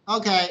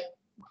 Okay.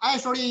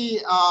 Actually,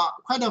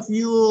 quite a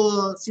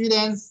few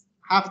students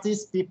have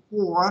this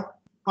before,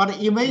 but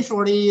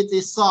eventually they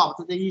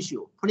solved the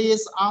issue.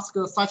 Please ask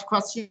such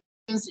questions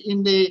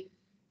in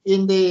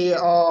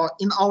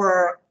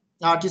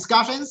our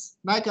discussions,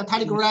 like a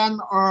Telegram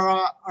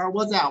or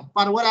WhatsApp.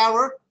 But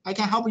whatever, I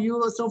can help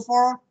you so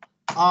far.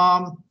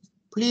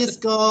 Please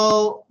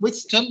go. Which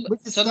step?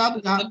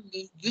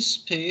 This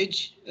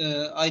page.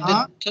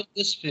 Tell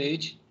this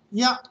page.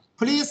 Yeah.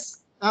 Please.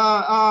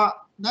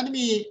 Let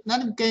me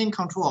gain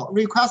control.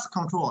 Request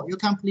control. You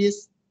can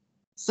please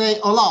say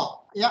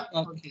allow. Yeah.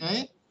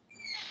 Okay.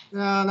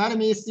 Let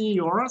me see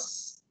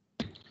yours.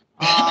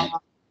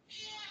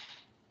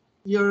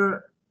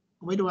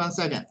 Wait 1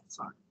 second.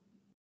 Sorry.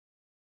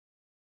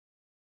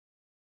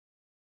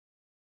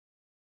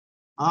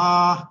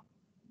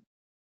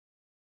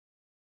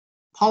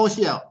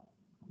 PowerShell.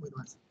 Wait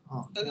 1 second.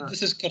 Oh,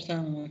 this is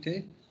Cortana,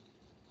 okay.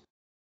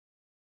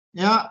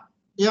 Yeah.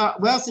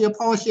 Where's your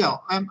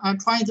PowerShell? I'm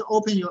trying to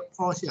open your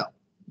PowerShell.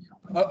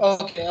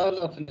 Okay,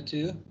 I'll open it to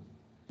you.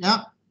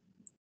 Yeah.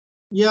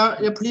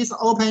 Please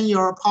open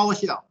your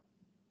PowerShell.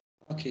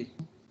 Okay.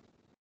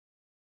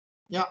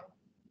 Yeah.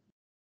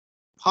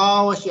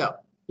 PowerShell.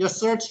 You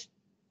search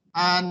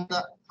and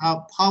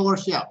have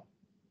PowerShell.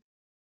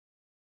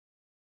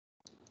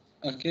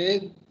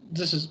 Okay,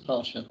 this is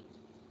PowerShell.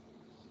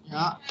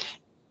 Yeah.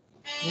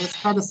 It's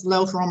kind of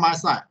slow from my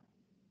side.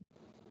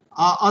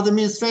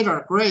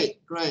 Administrator, great.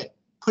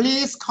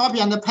 Please copy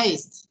and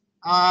paste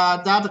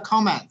that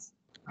comment,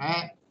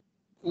 right?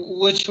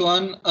 Which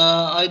one?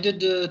 I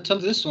did tell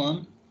this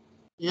one.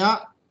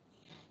 Yeah.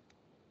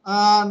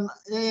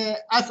 It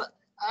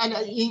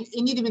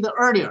need to be the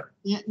earlier.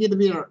 It need to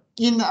be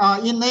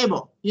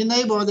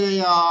enable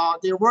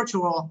the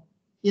virtual.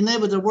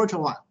 Enable the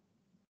virtual one.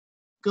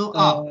 Go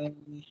up.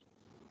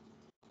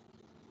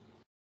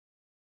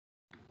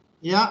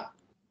 Yeah.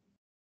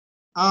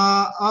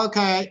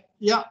 Okay.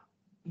 Yeah.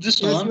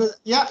 This one.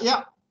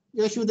 Yeah.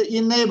 You should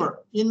enable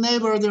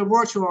the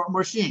virtual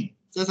machine.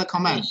 That's a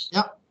command. Yes.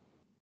 Yeah.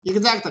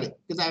 Exactly,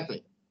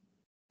 exactly.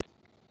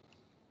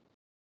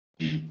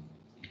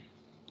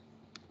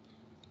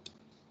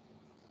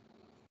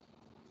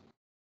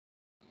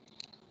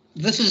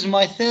 This is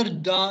my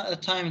third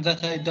time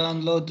that I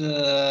download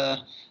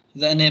the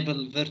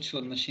Enable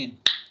Virtual Machine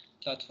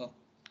platform.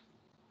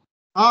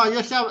 Oh,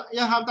 you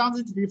have done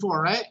it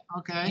before, right?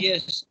 Okay.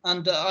 Yes,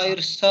 and I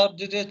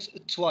restarted it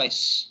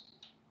twice.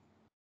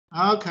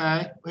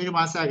 Okay, wait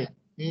 1 second.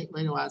 Wait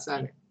 1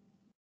 second.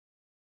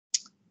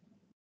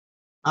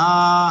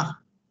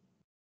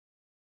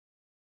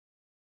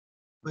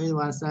 Wait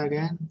 1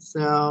 second.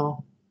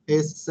 So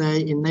it's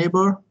say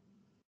enable.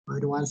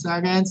 Wait 1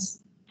 second.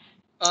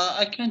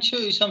 I can show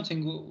you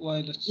something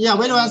while it's. Yeah,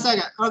 wait 1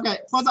 second. Okay,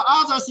 for the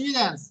other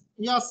students,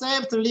 you're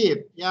safe to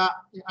leave. Yeah,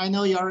 I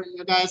know you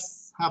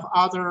guys have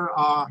other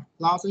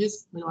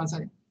classes. Wait 1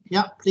 second.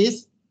 Yeah,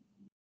 please.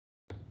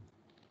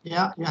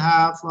 Yeah, you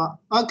have.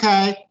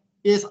 Okay,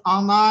 is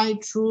online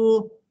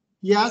true?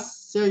 Yes.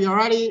 So you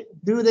already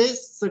do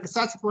this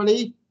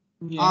successfully.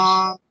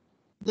 Yes.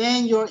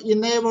 Then you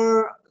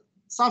enable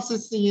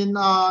subsystem in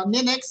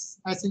Linux.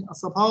 I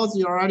suppose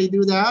you already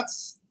do that.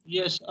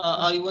 Yes,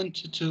 I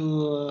went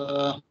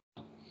to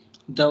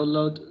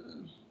download.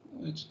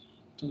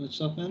 Let's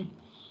open.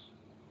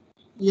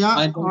 Yeah.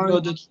 I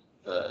downloaded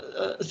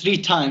 3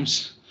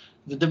 times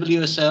the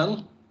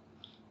WSL,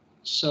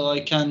 so I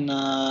can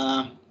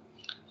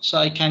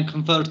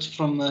convert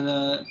from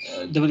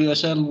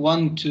WSL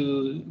 1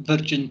 to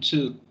version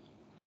 2.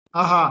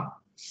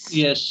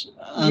 Yes,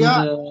 and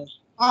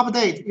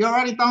update. You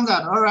already done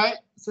that. All right.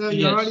 So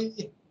you yes.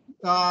 already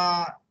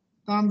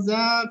done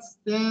that.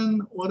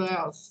 Then what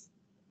else?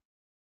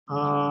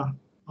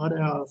 What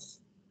else?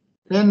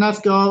 Then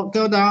let's go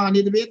down a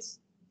little bit.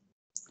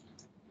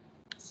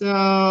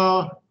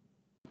 So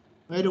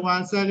wait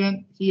 1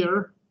 second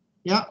here.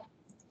 Yeah.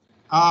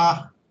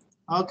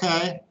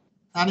 Okay.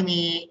 Let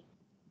me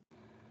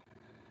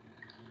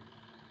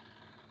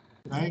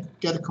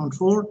get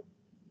control.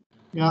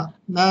 Yeah.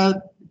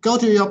 Now go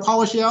to your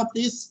PowerShell,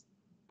 please.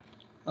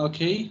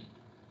 Okay.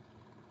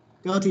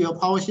 Go to your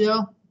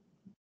PowerShell,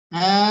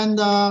 and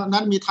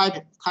let me type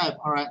it.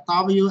 All right.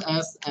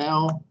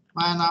 WSL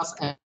minus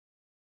L.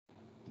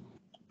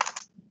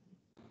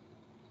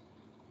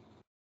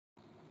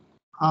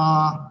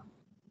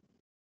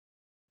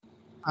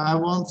 I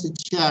want to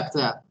check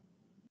that.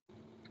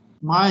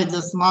 Why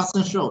this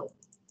mustn't show?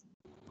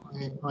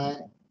 Wait.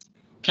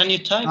 Can you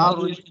type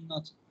or you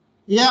cannot?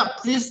 Yeah,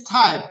 please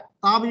type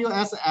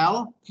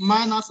WSL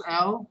minus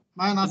L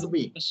minus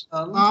V.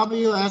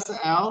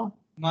 WSL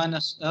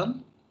minus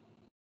L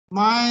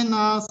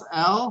minus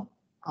L,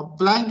 a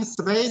blank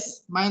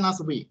space minus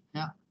V.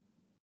 Yeah.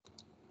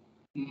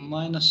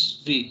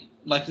 minus V,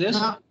 like this?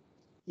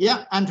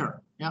 Yeah,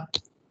 enter. Yeah.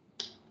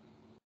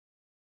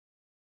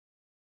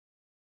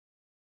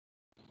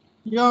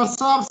 Your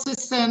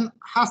subsystem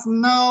has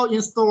no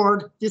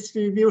installed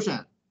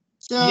distribution.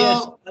 So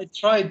yes, I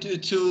tried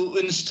to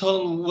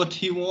install what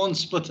he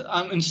wants, but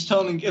I'm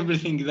installing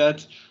everything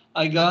that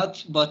I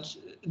got, but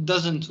it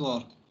doesn't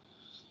work.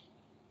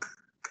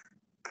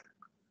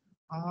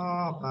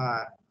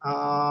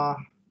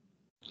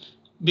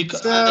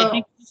 Because I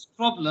think this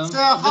problem. So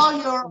how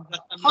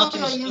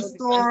you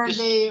install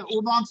the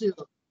Ubuntu?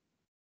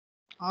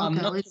 I'm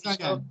not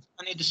installing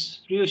any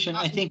distribution.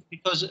 I think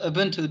because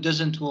Ubuntu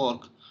doesn't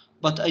work,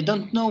 but I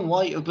don't know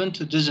why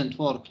Ubuntu doesn't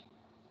work.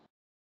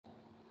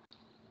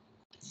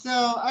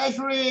 So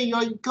actually,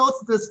 you go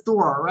to the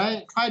store,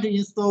 right? Try to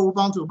install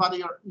Ubuntu, but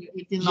you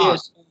did not.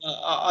 Yes,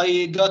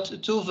 I got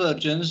 2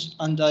 versions,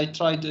 and I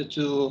tried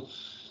to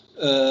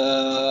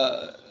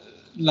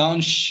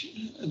launch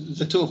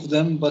the 2 of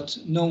them, but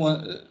no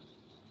one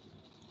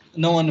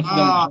of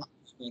them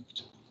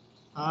worked.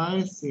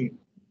 I see.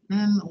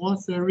 And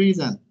what's the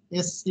reason?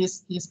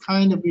 It's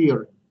kind of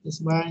weird. It's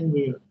very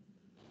weird.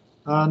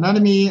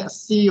 Let me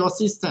see your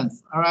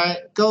systems. All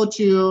right, go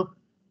to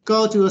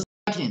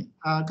setting.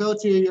 Go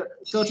to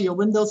your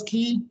Windows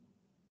key.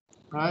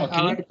 Right. Okay.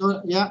 All right.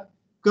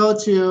 Go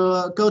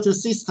to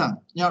system.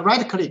 Yeah.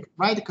 Right click.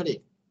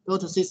 Go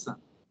to system.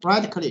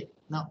 Right click.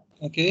 No.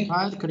 Okay.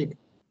 Right click.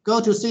 Go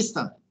to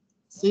system.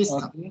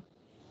 Okay.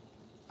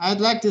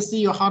 I'd like to see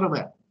your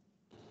hardware.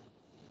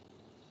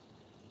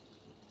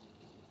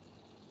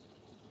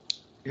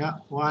 Yeah.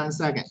 1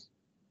 second.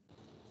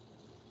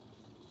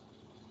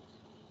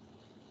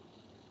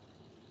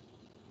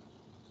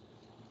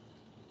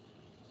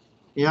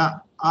 Yeah.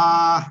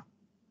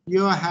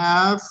 You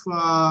have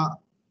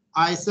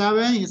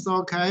i7 is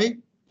okay.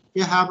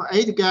 You have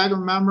 8 gig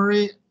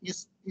memory.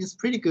 It's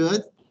pretty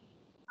good.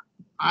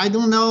 I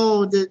don't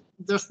know that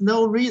there's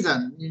no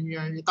reason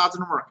it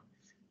doesn't work.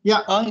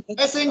 Yeah, I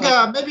think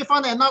maybe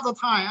find another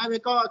time. I will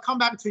come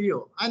back to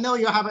you. I know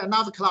you have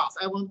another class.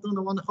 I don't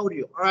want to hold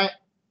you. All right.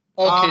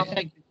 Okay.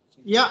 Thank you.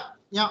 Yeah.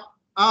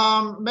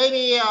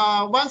 Maybe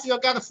once you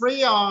get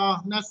free,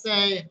 let's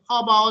say,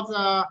 how about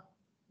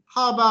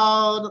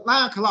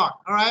 9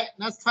 o'clock? All right,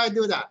 let's try to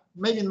do that.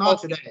 Maybe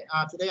not today.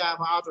 Today I have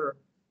other.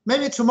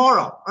 Maybe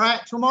tomorrow. All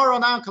right, tomorrow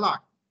 9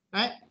 o'clock.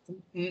 Right.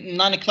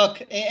 9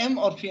 o'clock a.m.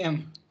 or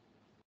p.m.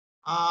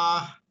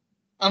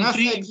 I'm let's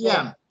free.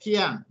 say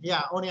PM.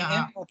 Yeah, only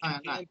half. Okay,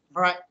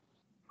 All right.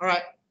 All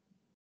right.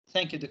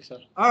 Thank you, Doctor.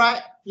 All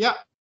right. Yeah.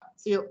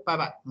 See you. Bye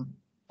bye.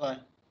 Bye.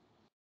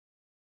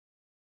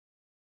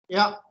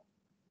 Yeah.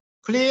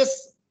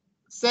 Please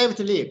save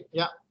to leave.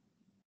 Yeah.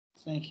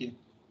 Thank you.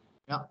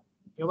 Yeah.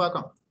 You're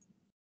welcome.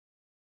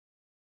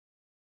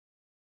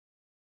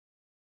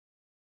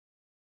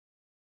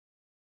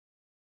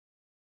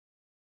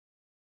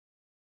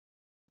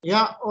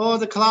 Yeah. All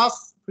the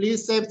class,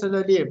 please save to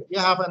the leave. You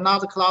have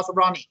another class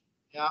running.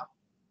 Yeah.